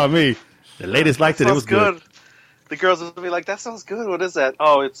 Smelled good on me. The ladies liked it. It was good. The girls would be like, "That sounds good. What is that?"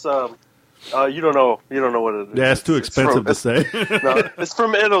 Oh, it's you don't know what it is. Yeah, it's too expensive to say. No, it's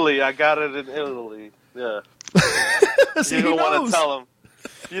from Italy. I got it in Italy. Yeah. See, you don't want to tell them.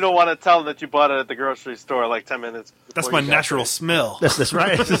 You don't want to tell them that you bought it at the grocery store like 10 minutes. That's my natural smell. That's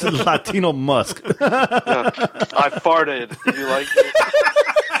right. This is Latino musk. Yeah. I farted. Did you like it?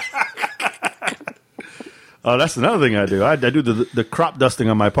 Oh, that's another thing I do. I do the crop dusting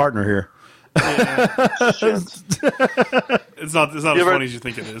on my partner here. Yeah. It's not as funny as you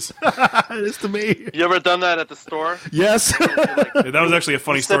think it is. It is to me. You ever done that at the store? Yes. Yeah, that was actually a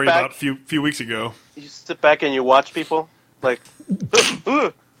funny story about a few weeks ago. You sit back and you watch people like,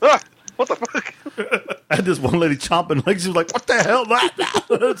 what the fuck? I had this one lady chomping, like she was like, "What the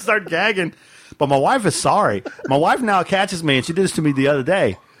hell?" Start gagging. But my wife is sorry. My wife now catches me, and she did this to me the other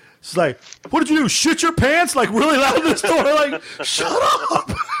day. She's like, "What did you do? Shit your pants?" Like really loud in the store. Like, shut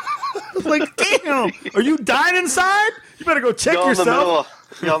up. I was like, damn, are you dying inside? You better go check yourself.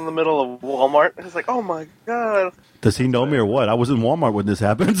 out in the middle of Walmart. It's like, oh my god. Does he know me or what? I was in Walmart when this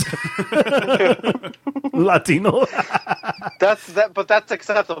happens. Latino. But that's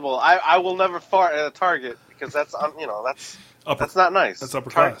acceptable. I will never fart at a Target because that's that's not nice. That's upper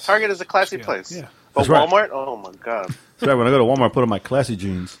class. Target is a classy place. Yeah. But That's right. Walmart, oh my god. That's right. When I go to Walmart, I put on my classy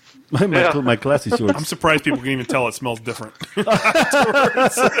jeans. My classy shorts. I'm surprised people can even tell it smells different.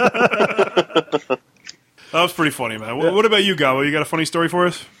 That was pretty funny, man. What about you, Gabo? You got a funny story for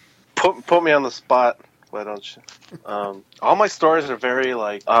us? Put me on the spot. Why don't you? All my stories are very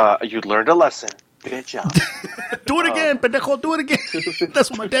like, you learned a lesson. Good job. Do it again, pendejo. Do it again. That's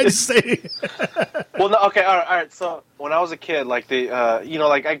what my dad used to say. Well, no, okay, all right. So when I was a kid, like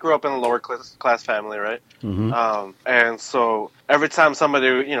like I grew up in a lower class family, right? Mm-hmm. And so every time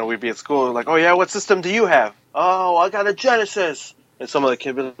somebody, we'd be at school, like, oh yeah, what system do you have? Oh, I got a Genesis. And some of the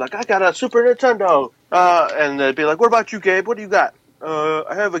kids would be like, I got a Super Nintendo. And they'd be like, what about you, Gabe? What do you got?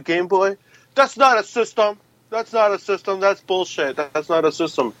 I have a Game Boy. That's not a system. That's not a system. That's bullshit. That's not a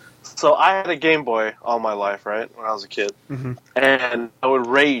system. So I had a Game Boy all my life, right, when I was a kid. Mm-hmm. And I would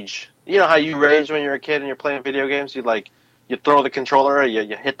rage. You know how you rage when you're a kid and you're playing video games? You throw the controller,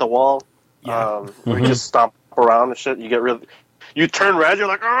 you hit the wall, Yeah. or you just stomp around and shit. You turn red, you're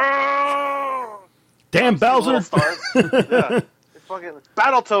like, oh! Damn, Bowser. Yeah. Fucking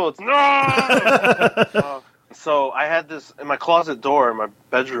Battletoads, no! So I had this in my closet door in my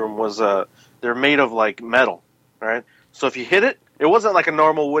bedroom they're made of like metal, right? So if you hit it, it wasn't like a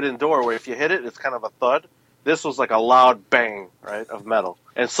normal wooden door where if you hit it, it's kind of a thud. This was like a loud bang, right, of metal.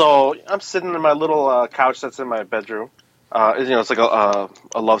 And so I'm sitting in my little couch that's in my bedroom. It's like a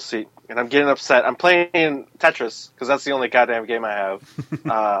love seat, and I'm getting upset. I'm playing Tetris because that's the only goddamn game I have.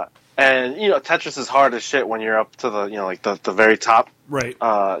 And Tetris is hard as shit when you're up to the very top, Right.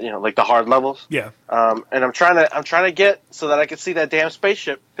 Like the hard levels. Yeah. And I'm trying to get so that I can see that damn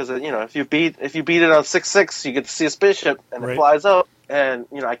spaceship because if you beat it on 6-6, you get to see a spaceship and Right. it flies up. And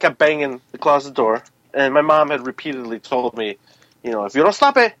I kept banging the closet door, and my mom had repeatedly told me, if you don't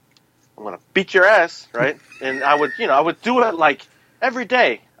stop it, I'm gonna beat your ass, right? And I would do it like every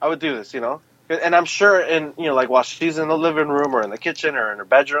day. I would do this, and I'm sure, while she's in the living room or in the kitchen or in her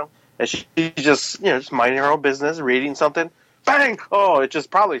bedroom, and she just minding her own business, reading something, bang! Oh, it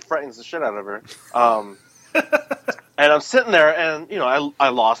just probably frightens the shit out of her. And I'm sitting there, and I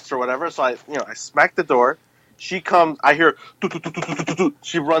lost or whatever, so I smack the door. She comes, I hear,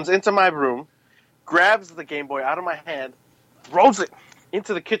 she runs into my room, grabs the Game Boy out of my hand, throws it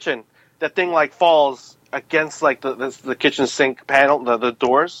into the kitchen. That thing like falls against like the kitchen sink panel, the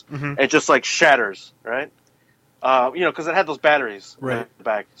doors, Mm-hmm. and just like shatters, right? Because it had those batteries Right. in the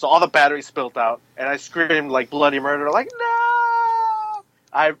back. So all the batteries spilled out, and I screamed like bloody murder, like no!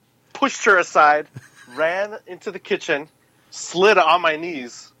 I pushed her aside, ran into the kitchen, slid on my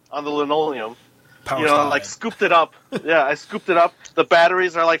knees on the linoleum. Power style. Like scooped it up. Yeah, I scooped it up. The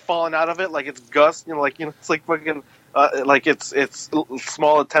batteries are like falling out of it, like it's gust. It's like fucking, like it's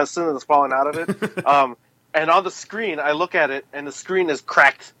small intestine that's falling out of it. And on the screen, I look at it, and the screen is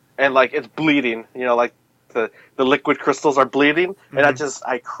cracked and like it's bleeding. Like the liquid crystals are bleeding, and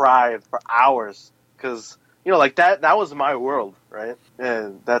I cried for hours because like that was my world, right?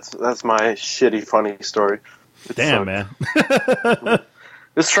 And that's my shitty funny story. Damn, man.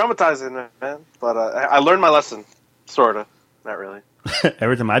 It's traumatizing, man. But I learned my lesson, sort of. Not really.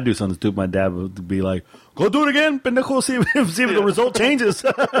 Every time I do something stupid, my dad would be like, "Go do it again, pendejo. See if the result changes."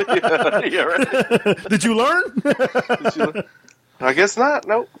 Yeah, right. Did you learn? I guess not.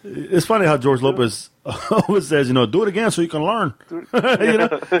 Nope. It's funny how George Lopez always says, do it again so you can learn.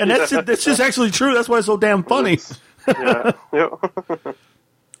 And that's just actually true. That's why it's so damn funny. Yeah. Yep.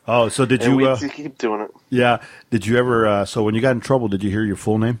 Oh, so did And you? we keep doing it. Yeah. Did you ever? So when you got in trouble, did you hear your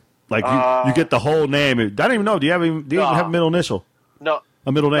full name? Like you get the whole name. I don't even know. Do you even have a middle initial? No.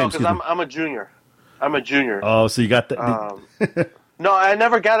 A middle name? Because I'm a junior. I'm a junior. Oh, so you got the. No, I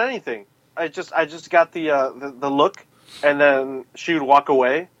never got anything. I just got the look, and then she would walk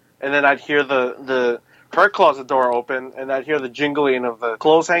away, and then I'd hear her closet door open, and I'd hear the jingling of the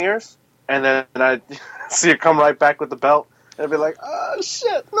clothes hangers, and then I'd see her come right back with the belt, and I'd be like, oh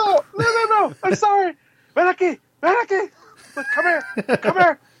shit, no, I'm sorry, ven aquí, like, come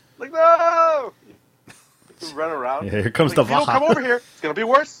here, like no, run around. Yeah, here comes like, the if you don't come over here, it's gonna be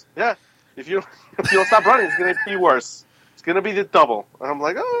worse. Yeah, if you don't stop running, it's gonna be worse. It's gonna be the double. And I'm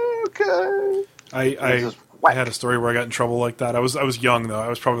like, oh, okay. I had a story where I got in trouble like that. I was young though. I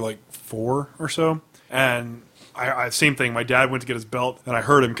was probably like 4 or so, and I same thing. My dad went to get his belt, and I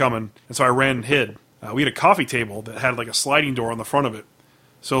heard him coming, and so I ran and hid. We had a coffee table that had like a sliding door on the front of it,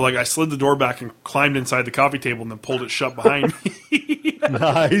 So, like, I slid the door back and climbed inside the coffee table and then pulled it shut behind me.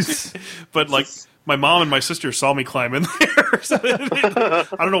 Nice. But, like, my mom and my sister saw me climb in there. So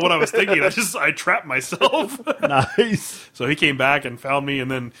I don't know what I was thinking. I trapped myself. Nice. So he came back and found me, and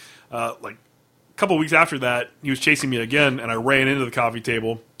then, like, a couple weeks after that, he was chasing me again, and I ran into the coffee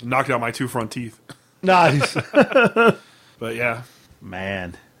table and knocked out my 2 front teeth. Nice. But, yeah.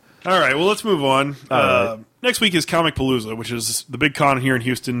 Man. All right, well, let's move on. right. Next week is Comic Palooza, which is the big con here in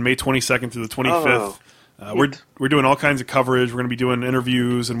Houston, May 22nd through the 25th. We're doing all kinds of coverage. We're going to be doing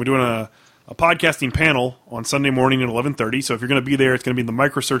interviews, and we're doing a podcasting panel on Sunday morning at 11:30. So if you're going to be there, it's going to be in the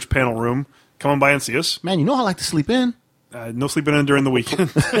MicroSearch panel room. Come on by and see us. Man, you know I like to sleep in. No sleeping in during the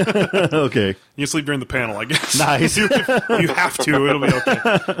weekend. Okay. You can sleep during the panel, I guess. Nice. You have to. It'll be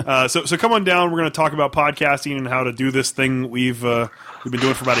okay. So come on down. We're going to talk about podcasting and how to do this thing we've been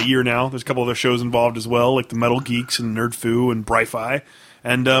doing for about a year now. There's a couple other shows involved as well, like the Metal Geeks and Nerd Foo and Bri-Fi.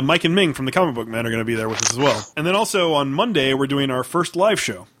 And Mike and Ming from the Comic Book Men are going to be there with us as well. And then also on Monday, we're doing our first live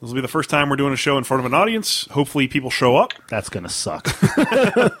show. This will be the first time we're doing a show in front of an audience. Hopefully people show up. That's going to suck.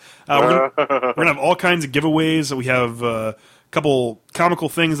 We're going to have all kinds of giveaways. We have a couple comical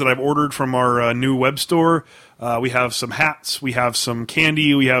things that I've ordered from our new web store. We have some hats. We have some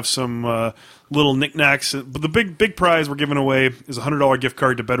candy. We have some little knickknacks. But the big prize we're giving away is a $100 gift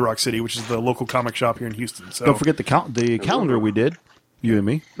card to Bedrock City, which is the local comic shop here in Houston. So Don't forget the calendar we did. You and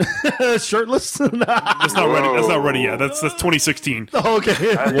me. Shirtless? That's not ready. That's not ready yet. That's 2016. Oh, okay.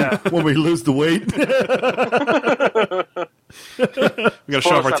 When we lose the weight. We got to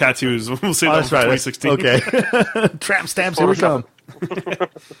show off our tattoos. We'll say that for 2016. Okay. Tramp stamps, here we come.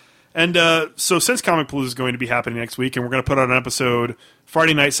 And so since Comic Palooza is going to be happening next week, and we're going to put out an episode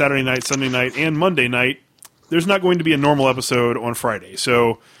Friday night, Saturday night, Sunday night, and Monday night, there's not going to be a normal episode on Friday.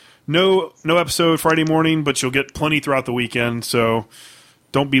 So no episode Friday morning, but you'll get plenty throughout the weekend. So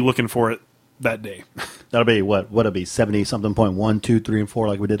don't be looking for it that day. That'll be what'll be 70-something.1, 2, 3, and 4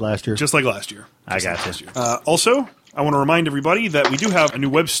 like we did last year? Just like last year. I got you. Also, I want to remind everybody that we do have a new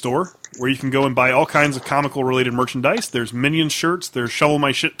web store where you can go and buy all kinds of comical-related merchandise. There's Minions shirts. There's Shovel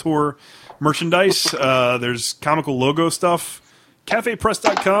My Shit Tour merchandise. There's comical logo stuff.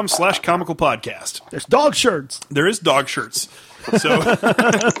 CafePress.com/comical podcast. There's dog shirts. There is dog shirts. So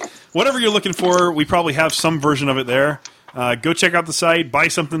whatever you're looking for, we probably have some version of it there. Go check out the site, buy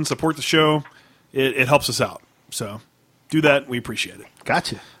something, support the show. It helps us out. So do that. We appreciate it.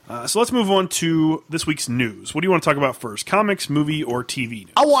 Gotcha. So let's move on to this week's news. What do you want to talk about first? Comics, movie, or TV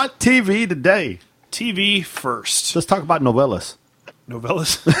news? I want TV today. TV first. Let's talk about novellas.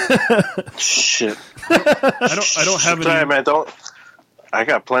 Novellas? Shit. I don't have any. Sorry, man. I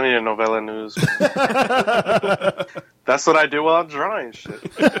got plenty of novella news. That's what I do while I'm drawing shit.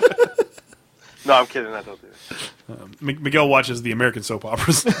 No, I'm kidding. I don't do it. Miguel watches the American soap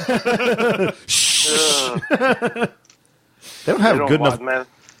operas. They don't have good enough. Man.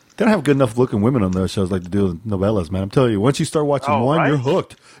 They don't have good enough looking women on those shows like they do with novellas, man. I'm telling you, once you start watching one, right? you're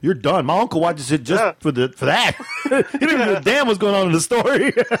hooked. You're done. My uncle watches it just for that. He didn't even give a damn what's going on in the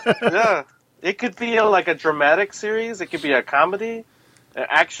story. Yeah, it could be like a dramatic series. It could be a comedy,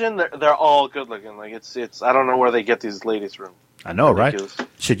 action. They're all good looking. Like it's. I don't know where they get these ladies from. I know, right? Ridiculous.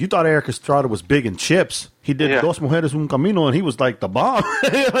 Shit, you thought Eric Estrada was big in Chips. He did Dos Mujeres Un Camino, and he was like the bomb.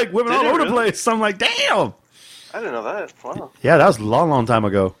 Like women all over the place. So I'm like, damn. I didn't know that. Wow. Yeah, that was a long, long time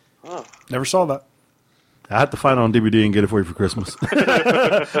ago. Oh. Never saw that. I have to find it on DVD and get it for you for Christmas.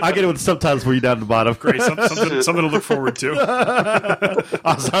 I'll get it with the subtitles for you down at the bottom. Great. Something to look forward to.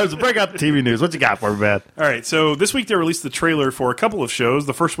 I'm sorry, so break out the TV news. What you got for me, man? All right. So this week they released the trailer for a couple of shows.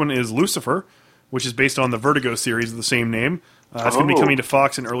 The first one is Lucifer, which is based on the Vertigo series of the same name. It's going to be coming to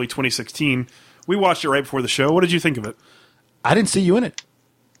Fox in early 2016. We watched it right before the show. What did you think of it? I didn't see you in it.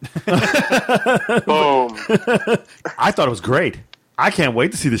 Boom. I thought it was great. I can't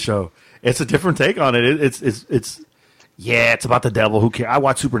wait to see the show. It's a different take on it. It's about the devil. Who cares? I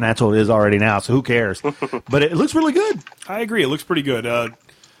watch Supernatural. It is already now, so who cares? But it looks really good. I agree. It looks pretty good.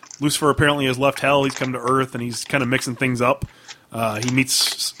 Lucifer apparently has left hell. He's come to Earth, and he's kind of mixing things up. He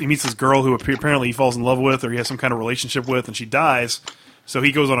meets this girl who apparently he falls in love with, or he has some kind of relationship with, and she dies. So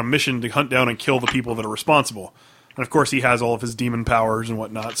he goes on a mission to hunt down and kill the people that are responsible. And of course, he has all of his demon powers and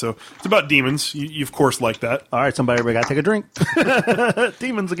whatnot. So it's about demons. You of course like that. All right, everybody got to take a drink.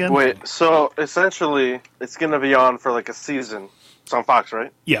 Demons again. Wait, so essentially, it's going to be on for like a season. It's on Fox,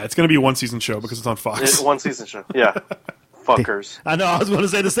 right? Yeah, it's going to be a one-season show because it's on Fox. It's one season show. Yeah. Fuckers. I know. I was going to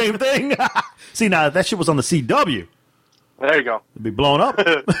say the same thing. See, now if that shit was on the CW, there you go. it'd be blown up.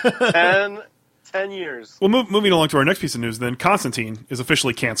 10 years. Well, moving along to our next piece of news, then Constantine is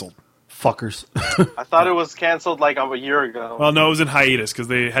officially canceled Fuckers. I thought it was canceled like a year ago. Well, no, it was in hiatus because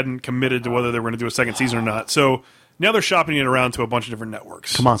they hadn't committed to whether they were going to do a second season or not. So now they're shopping it around to a bunch of different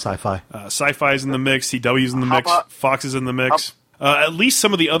networks. Come on, Sci-Fi. Sci-Fi's in the mix, CW's in the How mix, about- Fox is in the mix. At least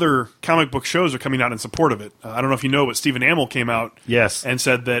some of the other comic book shows are coming out in support of it. I don't know if you know, but Stephen Amell came out Yes. and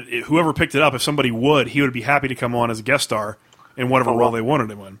said that whoever picked it up, if somebody would, he would be happy to come on as a guest star in whatever role they wanted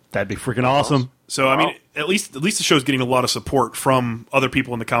him in. That'd be freaking awesome. So, I mean, at least the show's getting a lot of support from other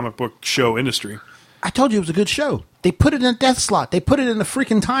people in the comic book show industry. I told you it was a good show. They put it in a death slot. They put it in the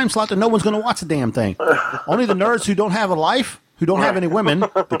freaking time slot that no one's going to watch the damn thing. Only the nerds who don't have a life, who don't have any women,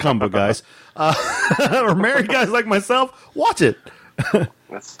 the comic book guys, or married guys like myself, watch it.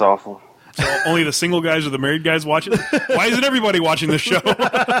 That's awful. So only the single guys or the married guys watch it? Why isn't everybody watching this show?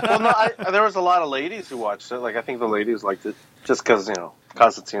 Well, no, there was a lot of ladies who watched it. Like, I think the ladies liked it just because, you know,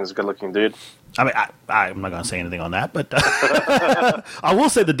 Constantine's a good-looking dude. I mean, I'm not going to say anything on that, but I will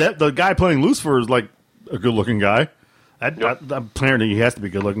say the guy playing Lucifer is like a good-looking guy. Apparently, he has to be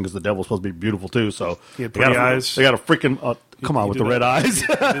good-looking because the devil's supposed to be beautiful too. So He had pretty eyes. They got a freaking come on with the red eyes. He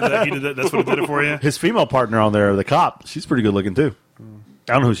did that. That's what did it for you? His female partner on there, the cop, she's pretty good-looking too.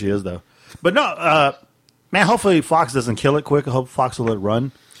 I don't know who she is though, but no, man. Hopefully, Fox doesn't kill it quick. I hope Fox will let it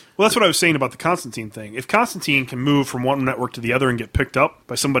run. Well, that's what I was saying about the Constantine thing. If Constantine can move from one network to the other and get picked up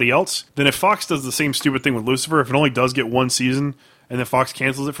by somebody else, then if Fox does the same stupid thing with Lucifer, if it only does get one season and then Fox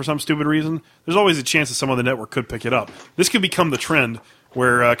cancels it for some stupid reason, there's always a chance that some other network could pick it up. This could become the trend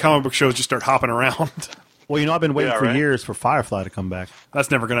where comic book shows just start hopping around. Well, you know, I've been waiting for right. years for Firefly to come back.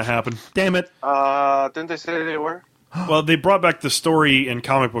 That's never going to happen. Damn it! Didn't they say they were? Well, they brought back the story in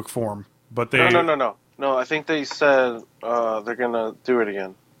comic book form, but they... No. No, I think they said they're going to do it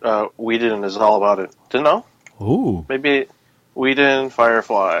again. Whedon is all about it. Didn't know? Ooh, Maybe Whedon,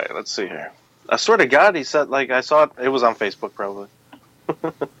 Firefly. Let's see here. I swear to God, he said, like, I saw it. It was on Facebook, probably.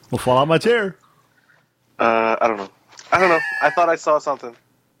 will fall out my chair. I don't know. I thought I saw something.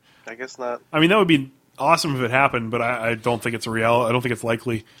 I guess not. I mean, that would be awesome if it happened, but I don't think it's a reality. I don't think it's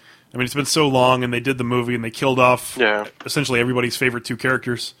likely. I mean, it's been so long, and they did the movie, and they killed off essentially everybody's favorite two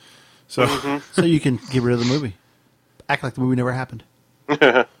characters. So, So you can get rid of the movie. Act like the movie never happened.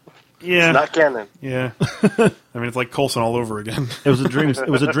 yeah. Not canon. Yeah. I mean, it's like Coulson all over again. It was a dream. It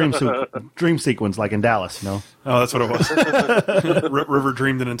was a dream sequence, like in Dallas. No, Oh, that's what it was. River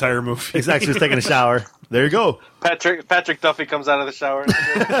dreamed an entire movie. exactly. She was taking a shower. There you go. Patrick Duffy comes out of the shower.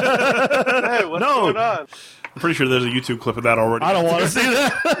 Hey, what's going on? I'm pretty sure there's a YouTube clip of that already. I don't want to see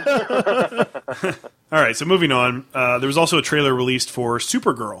that. All right, so moving on. There was also a trailer released for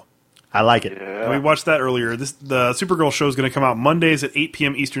Supergirl. I like it. And we watched that earlier. The Supergirl show is going to come out Mondays at 8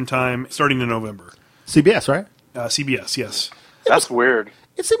 p.m. Eastern Time, starting in November. CBS, right? CBS, yes. That's weird.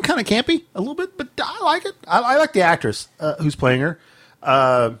 It seemed kind of campy a little bit, but I like it. I like the actress who's playing her.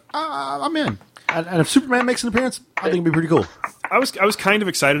 I'm in. And if Superman makes an appearance, I think it'd be pretty cool. I was kind of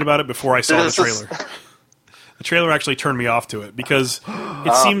excited about it before I saw the trailer. The trailer actually turned me off to it because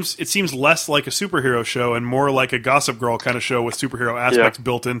it seems less like a superhero show and more like a Gossip Girl kind of show with superhero aspects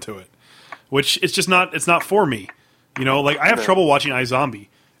built into it. Which it's just not. It's not for me. You know, like I have trouble watching iZombie,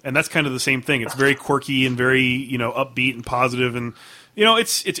 and that's kind of the same thing. It's very quirky and very upbeat and positive, and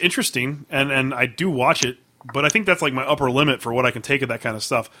it's interesting, and I do watch it. But I think that's like my upper limit for what I can take of that kind of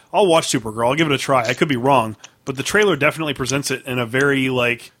stuff. I'll watch Supergirl. I'll give it a try. I could be wrong, but the trailer definitely presents it in a very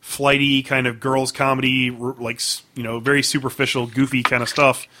like flighty kind of girls comedy, like very superficial, goofy kind of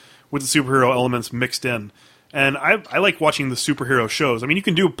stuff with the superhero elements mixed in. And I like watching the superhero shows. I mean, you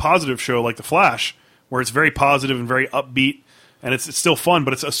can do a positive show like The Flash, where it's very positive and very upbeat, and it's still fun,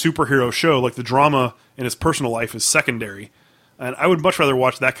 but it's a superhero show. Like the drama in his personal life is secondary. And I would much rather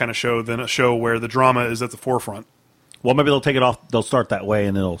watch that kind of show than a show where the drama is at the forefront. Well, maybe they'll take it off. They'll start that way,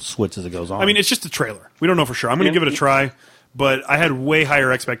 and it'll switch as it goes on. I mean, it's just a trailer. We don't know for sure. I'm going to give it a try, but I had way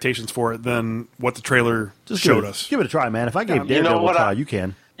higher expectations for it than what the trailer just showed us. Give it a try, man. If I gave Daredevil a try, you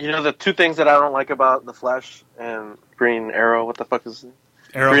can. You know the two things that I don't like about The Flash and Green Arrow. What the fuck is it?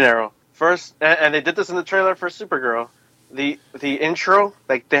 Arrow? Green Arrow. First, and they did this in the trailer for Supergirl. The intro,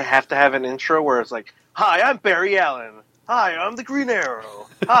 like they have to have an intro where it's like, "Hi, I'm Barry Allen. Hi, I'm the Green Arrow.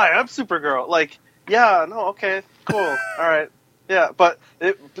 Hi, I'm Supergirl." Like, yeah, no, okay, cool, all right, yeah. But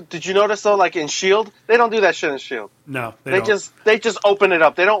did you notice though, like in Shield, they don't do that shit in Shield. No, they don't. They just open it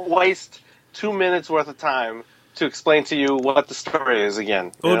up. They don't waste 2 minutes worth of time to explain to you what the story is again.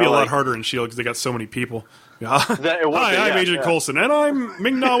 It would be a lot harder in S.H.I.E.L.D. because they got so many people. Yeah. Hi, I'm Agent Coulson, and I'm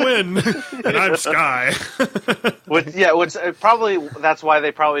Ming-Na Wen, and I'm Sky. which probably that's why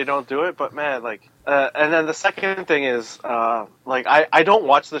they probably don't do it. But man, like, and then the second thing is, like, I don't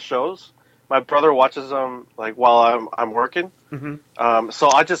watch the shows, my brother watches them like while I'm working. So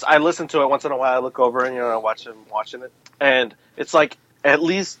I listen to it once in a while. I look over and I watch him watching it, and it's like at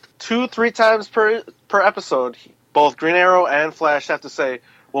least 2-3 times per episode, both Green Arrow and Flash have to say,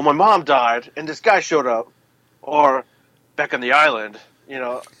 "Well, my mom died, and this guy showed up," or "Back on the island,"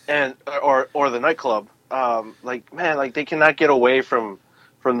 and or the nightclub. Like, man, like they cannot get away from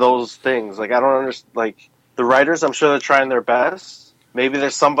those things. Like, I don't understand. Like, the writers, I'm sure they're trying their best. Maybe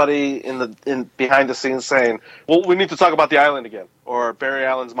there's somebody in behind the scenes saying, "Well, we need to talk about the island again," or "Barry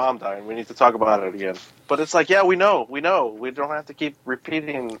Allen's mom died, and we need to talk about it again." But it's like, yeah, we know. We don't have to keep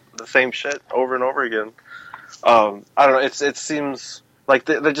repeating the same shit over and over again. I don't know. It seems like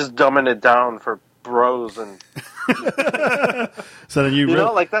they're just dumbing it down for bros and So then you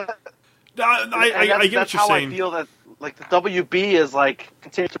really, like that. I get what you're that's how saying. I feel that like the WB is like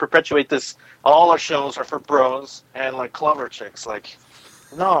continue to perpetuate this. All our shows are for bros and like clever chicks. Like,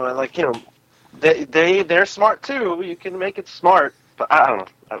 no, man, like they're smart too. You can make it smart, but I don't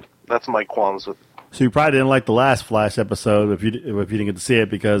know. That's my qualms with it. so you probably didn't like the last Flash episode if you didn't get to see it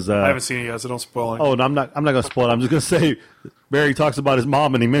because I haven't seen it yet, so don't spoil it. Oh, no, I'm not going to spoil it. I'm just going to say Barry talks about his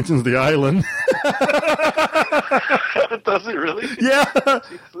mom and he mentions the island. Does it really? Yeah.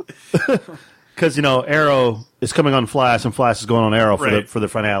 Because, Arrow is coming on Flash and Flash is going on Arrow for the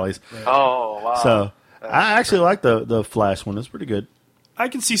finales. Right. Oh, wow. So I actually like the Flash one. It's pretty good. I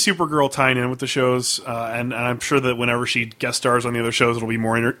can see Supergirl tying in with the shows, and I'm sure that whenever she guest stars on the other shows, it'll be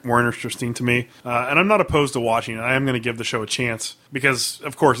more interesting to me. And I'm not opposed to watching it. I am going to give the show a chance because,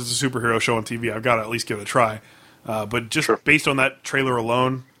 of course, it's a superhero show on TV. I've got to at least give it a try. But just based on that trailer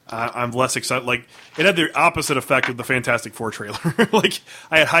alone, I'm less excited. Like, it had the opposite effect of the Fantastic Four trailer. Like,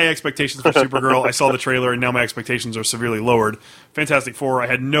 I had high expectations for Supergirl. I saw the trailer, and now my expectations are severely lowered. Fantastic Four, I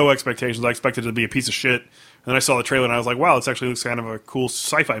had no expectations. I expected it to be a piece of shit. And then I saw the trailer, and I was like, wow, this actually looks kind of a cool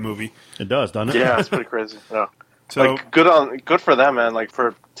sci-fi movie. It does, doesn't it? Yeah, it's pretty crazy. Yeah. So like, good for them, man. Like,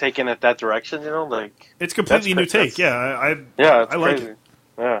 for taking it that direction, like it's completely new take. Yeah, it's I like crazy. it.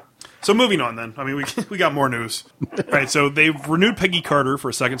 Yeah. So moving on, then. I mean, we got more news. Right, so they've renewed Peggy Carter for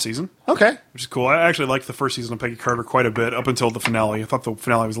a second season, Okay. which is cool. I actually liked the first season of Peggy Carter quite a bit up until the finale. I thought the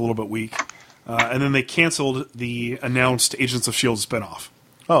finale was a little bit weak. And then they canceled the announced Agents of S.H.I.E.L.D. spinoff,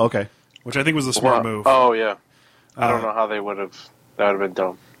 Oh, okay. which I think was a smart move. Oh, yeah. I don't know how they would have. That would have been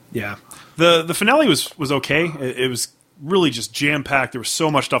dumb. Yeah. The finale was okay. It was really just jam-packed. There was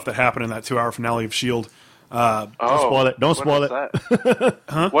so much stuff that happened in that 2-hour finale of S.H.I.E.L.D. Don't spoil it. Don't spoil it.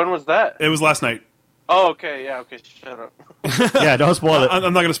 Huh? When was that? It was last night. Oh, okay. Yeah, okay. Shut up. Yeah, don't spoil it. I'm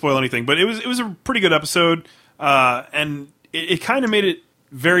not going to spoil anything, but it was a pretty good episode, and it kind of made it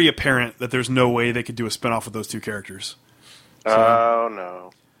very apparent that there's no way they could do a spinoff with those two characters. Oh,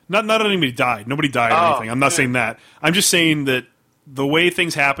 no. Not that anybody died. Nobody died or anything. I'm not saying that. I'm just saying that the way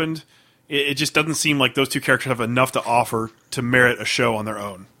things happened, it just doesn't seem like those two characters have enough to offer to merit a show on their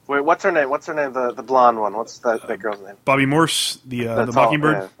own. Wait, what's her name? What's her name? The blonde one. What's that girl's name? Bobby Morse, the tall,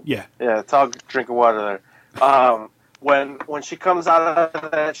 Mockingbird. Yeah. Yeah, tall drink of water there. When she comes out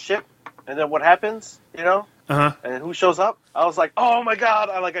of that ship, and then what happens? Uh-huh. And who shows up? I was like, oh my god!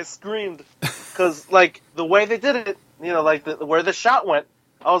 I screamed because like the way they did it, like where the shot went.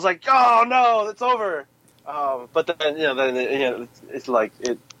 I was like, oh no, it's over. But then it's like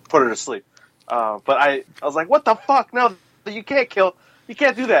it put her to sleep. But I was like, what the fuck? No, you can't kill. You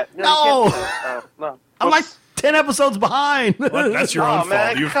can't do that. No. You can't do that. No. I'm like 10 episodes behind. Well, that's your own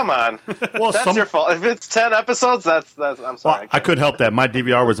man, fault. Come on. Well, That's your fault. If it's 10 episodes, that's I'm sorry. I couldn't help that. My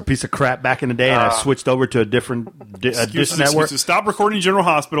DVR was a piece of crap back in the day, and I switched over to a different dish network. Excuses. Stop recording General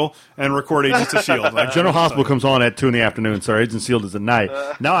Hospital and record Agents of S.H.I.E.L.D. General Hospital comes on at 2 in the afternoon, so Agent S.H.I.E.L.D. is at night.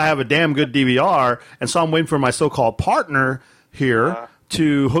 Now I have a damn good DVR, and so I'm waiting for my so-called partner here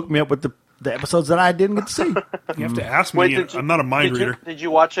to hook me up with the episodes that I didn't get to see. You have to ask me. Wait, I'm not a mind reader. Did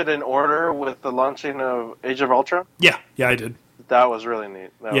you watch it in order with the launching of Age of Ultron? Yeah, I did. That was really neat.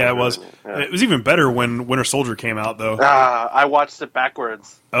 It was. Really neat. Yeah. It was even better when Winter Soldier came out, though. I watched it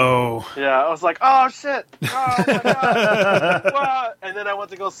backwards. Oh. Yeah, I was like, oh shit! Oh my god! What? And then I went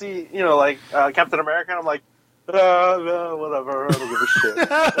to go see, Captain America, and I'm like, no, whatever. I don't give a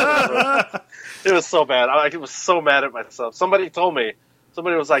shit. It was so bad. I was so mad at myself. Somebody told me.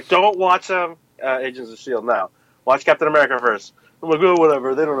 Somebody was like, don't watch Agents of S.H.I.E.L.D. now. Watch Captain America first. I'm like, oh,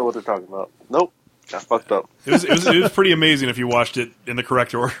 whatever. They don't know what they're talking about. Nope. Got fucked up. It was pretty amazing if you watched it in the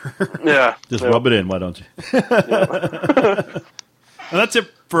correct order. Yeah. Just rub it in, why don't you? And that's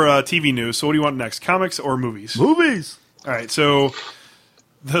it for TV news. So what do you want next? Comics or movies? Movies! All right, so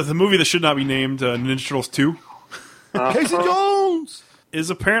the movie that should not be named, Ninja Turtles 2. Casey Jones! is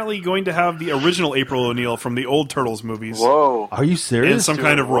apparently going to have the original April O'Neil from the old Turtles movies Whoa. Are you in serious? some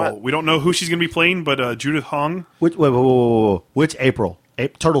kind of What? role. We don't know who she's going to be playing, but Judith Hong. Which, wait. Which April?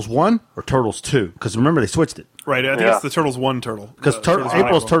 Turtles 1 or Turtles 2? Because remember, they switched it. Right, I think Yeah. it's the Turtles 1 turtle. Because Turtles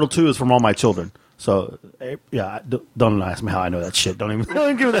April's One. Turtle 2 is from All My Children. So, yeah, don't ask me how I know that shit. Don't even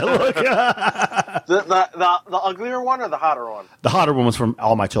give me that look. The uglier one or the hotter one? The hotter one was from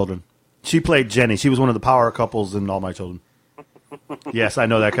All My Children. She played Jenny. She was one of the power couples in All My Children. Yes, I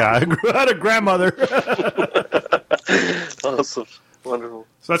know that guy. I had a grandmother. Awesome. Wonderful.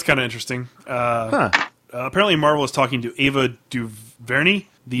 So that's kind of interesting. Apparently, Marvel is talking to Ava DuVernay,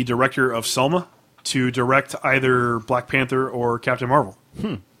 the director of Selma, to direct either Black Panther or Captain Marvel.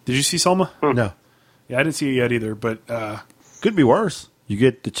 Did you see Selma? No. Yeah, I didn't see it yet either, but Could be worse. You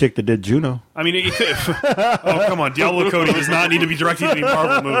get the chick that did Juno. I mean, it could, oh, come on. Diablo Cody does not need to be directing any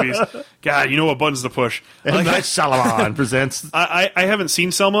Marvel movies. God, you know what buttons to push. And Night Shyamalan presents. I haven't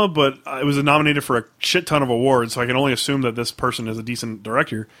seen Selma, but it was nominated for a shit ton of awards, so I can only assume that this person is a decent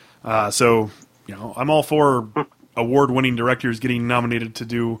director. So, you know, I'm all for award-winning directors getting nominated to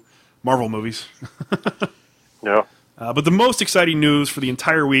do Marvel movies. Yeah. But the most exciting news for the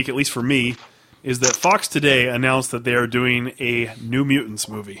entire week, at least for me, is that Fox today announced that they are doing a New Mutants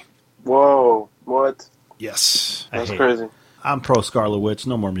movie. Whoa. What? Yes. That's hate crazy. I'm pro Scarlet Witch.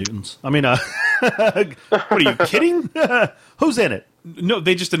 No more mutants. I mean, What are you kidding? who's in it? No,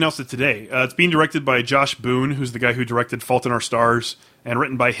 they just announced it today. It's being directed by Josh Boone, who's the guy who directed Fault in Our Stars, and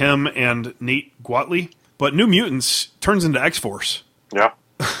written by him and Nate Gwatley. But New Mutants turns into X-Force. Yeah.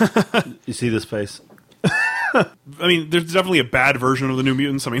 You see this face? I mean, there's definitely a bad version of the New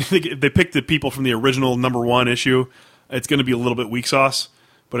Mutants. I mean, they picked the people from the original #1 issue. It's going to be a little bit weak sauce.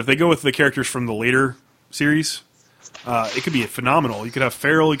 But if they go with the characters from the later series, it could be phenomenal. You could have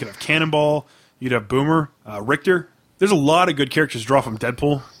Farrell, you could have Cannonball, you could have Boomer, Richter. There's a lot of good characters to draw from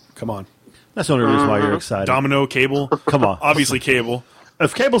Deadpool. Come on. That's the only reason why you're excited. Domino, Cable. Come on. Obviously, Cable.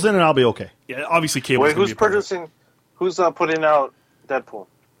 If Cable's in it, I'll be okay. Yeah, obviously, Cable. Wait, who's producing? Who's putting out Deadpool?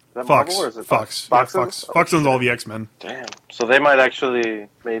 Is that Fox. Marvel or is it Fox. Fox? Yeah, Fox. Fox owns all the X-Men. Damn. So they might actually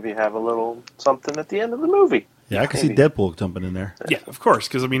maybe have a little something at the end of the movie. Yeah, I can see Maybe. Deadpool jumping in there. Yeah, of course,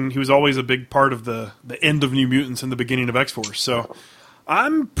 because I mean, he was always a big part of the end of New Mutants and the beginning of X-Force. So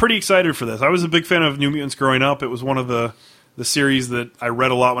I'm pretty excited for this. I was a big fan of New Mutants growing up. It was one of the series that I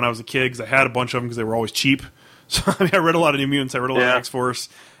read a lot when I was a kid because I had a bunch of them because they were always cheap. So I mean, I read a lot of New Mutants. I read a lot of X-Force,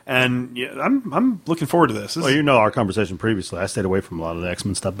 and yeah, I'm looking forward to this. Well, you know our conversation previously. I stayed away from a lot of the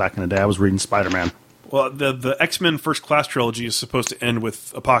X-Men stuff back in the day. I was reading Spider-Man. Well, the X-Men First Class trilogy is supposed to end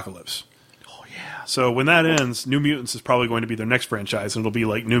with Apocalypse. Oh, yeah. So when that ends, New Mutants is probably going to be their next franchise, and it'll be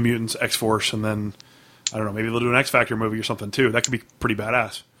like New Mutants, X-Force, and then, I don't know, maybe they'll do an X-Factor movie or something too. That could be pretty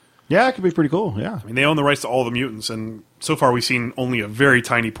badass. Yeah, it could be pretty cool, yeah. I mean, they own the rights to all the mutants, and so far we've seen only a very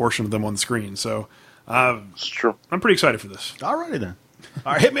tiny portion of them on the screen. So It's true. I'm pretty excited for this. Alrighty then.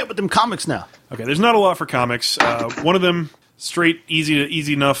 All right, hit me up with them comics now. Okay, there's not a lot for comics. One of them, straight,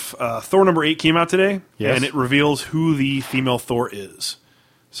 easy enough. Thor #8 came out today, Yes. and it reveals who the female Thor is.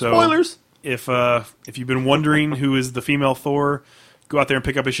 So Spoilers. If you've been wondering who is the female Thor, go out there and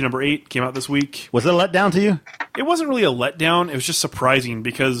pick up issue #8. Came out this week. Was it a letdown to you? It wasn't really a letdown. It was just surprising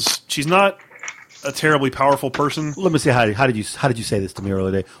because she's not a terribly powerful person. Let me see, how did you say this to me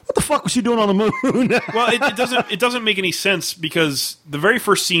earlier today? What the fuck was she doing on the moon? Well, it doesn't make any sense because the very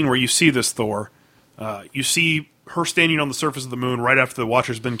first scene where you see this Thor, you see her standing on the surface of the moon right after the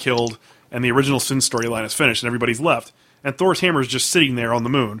Watcher's been killed and the original Sin storyline is finished and everybody's left, and Thor's hammer is just sitting there on the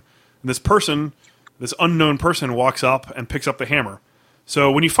moon. And this unknown person, walks up and picks up the hammer.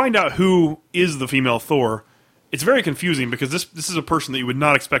 So when you find out who is the female Thor, it's very confusing because this is a person that you would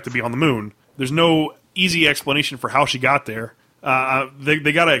not expect to be on the moon. There's no easy explanation for how she got there.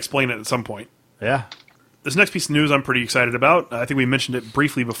 They got to explain it at some point. Yeah. This next piece of news I'm pretty excited about. I think we mentioned it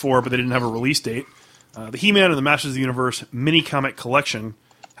briefly before, but they didn't have a release date. The He-Man and the Masters of the Universe mini comic collection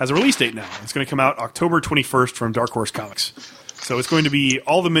has a release date now. It's going to come out October 21st from Dark Horse Comics. So it's going to be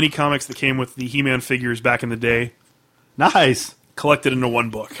all the mini comics that came with the He-Man figures back in the day, Nice. collected into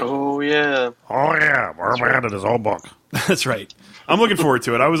one book. Oh yeah. Oh, yeah. Merman in his own book. That's right. I'm looking forward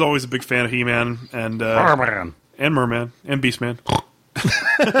to it. I was always a big fan of He-Man and Merman. Merman and Beastman.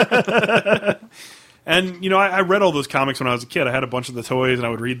 And, you know, I read all those comics when I was a kid. I had a bunch of the toys, and I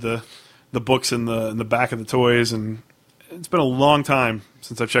would read the books in the back of the toys, and it's been a long time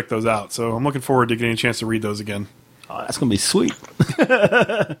since I've checked those out. So I'm looking forward to getting a chance to read those again. Oh, that's going to be sweet.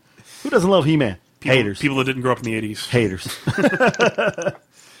 Who doesn't love He-Man? Haters. People that didn't grow up in the 80s. Haters.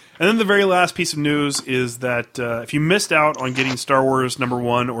 And then the very last piece of news is that if you missed out on getting Star Wars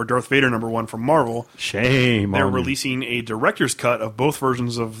 #1 or Darth Vader #1 from Marvel, Shame they're on you. releasing a director's cut of both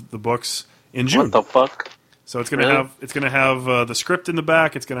versions of the books in June. What the fuck? So it's going to have the script in the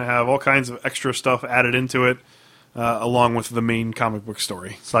back. It's going to have all kinds of extra stuff added into it, along with the main comic book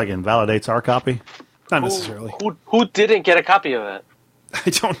story. It's like invalidates our copy. Not necessarily. Who didn't get a copy of it? I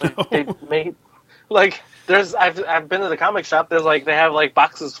don't know. They made I've been to the comic shop. They have like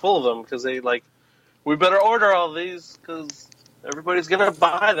boxes full of them because we better order all these because everybody's gonna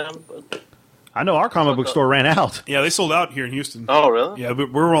buy them. But, I know our comic book store ran out. Yeah, they sold out here in Houston. oh really? Yeah,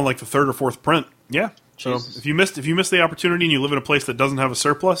 but we're on like the third or fourth print. Yeah. So Jesus. if you missed the opportunity and you live in a place that doesn't have a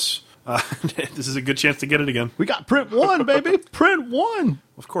surplus, this is a good chance to get it again. We got print 1, baby. Print 1.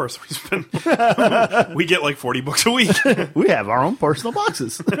 Of course, we get like 40 books a week. We have our own personal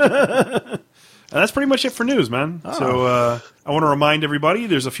boxes. And that's pretty much it for news, man. Oh. So I want to remind everybody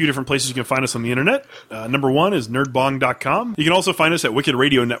there's a few different places you can find us on the internet. Number one is nerdbong.com. You can also find us at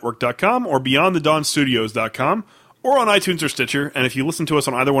wickedradionetwork.com or beyondthedawnsstudios.com or on iTunes or Stitcher. And if you listen to us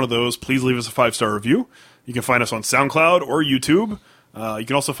on either one of those, please leave us a 5-star review. You can find us on SoundCloud or YouTube. You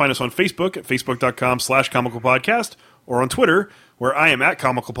can also find us on Facebook at facebook.com/comicalpodcast or on Twitter where I am at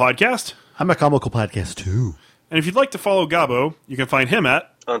Comical Podcast. I'm a comical podcast, too. And if you'd like to follow Gabo, you can find him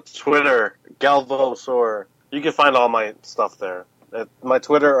at On Twitter, Galvosaur. You can find all my stuff there. My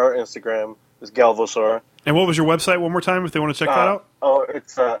Twitter or Instagram is Galvosaur. And what was your website one more time if they want to check that out? Oh,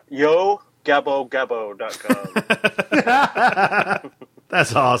 it's yogabogabo.com.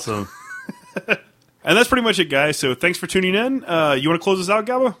 That's awesome. And that's pretty much it, guys. So thanks for tuning in. You want to close us out,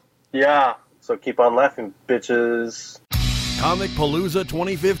 Gabo? Yeah, so keep on laughing, bitches. Comic Palooza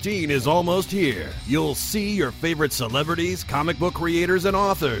 2015 is almost here. You'll see your favorite celebrities, comic book creators, and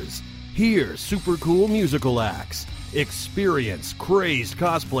authors. Hear super cool musical acts. Experience crazed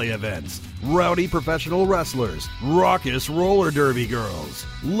cosplay events, rowdy professional wrestlers, raucous roller derby girls,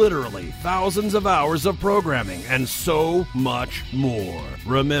 literally thousands of hours of programming, and so much more.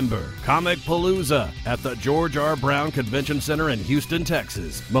 Remember, Comic Palooza at the George R. Brown Convention Center in Houston,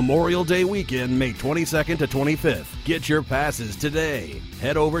 Texas. Memorial Day weekend, May 22nd to 25th. Get your passes today.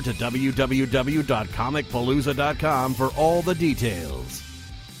 Head over to www.comicpalooza.com for all the details.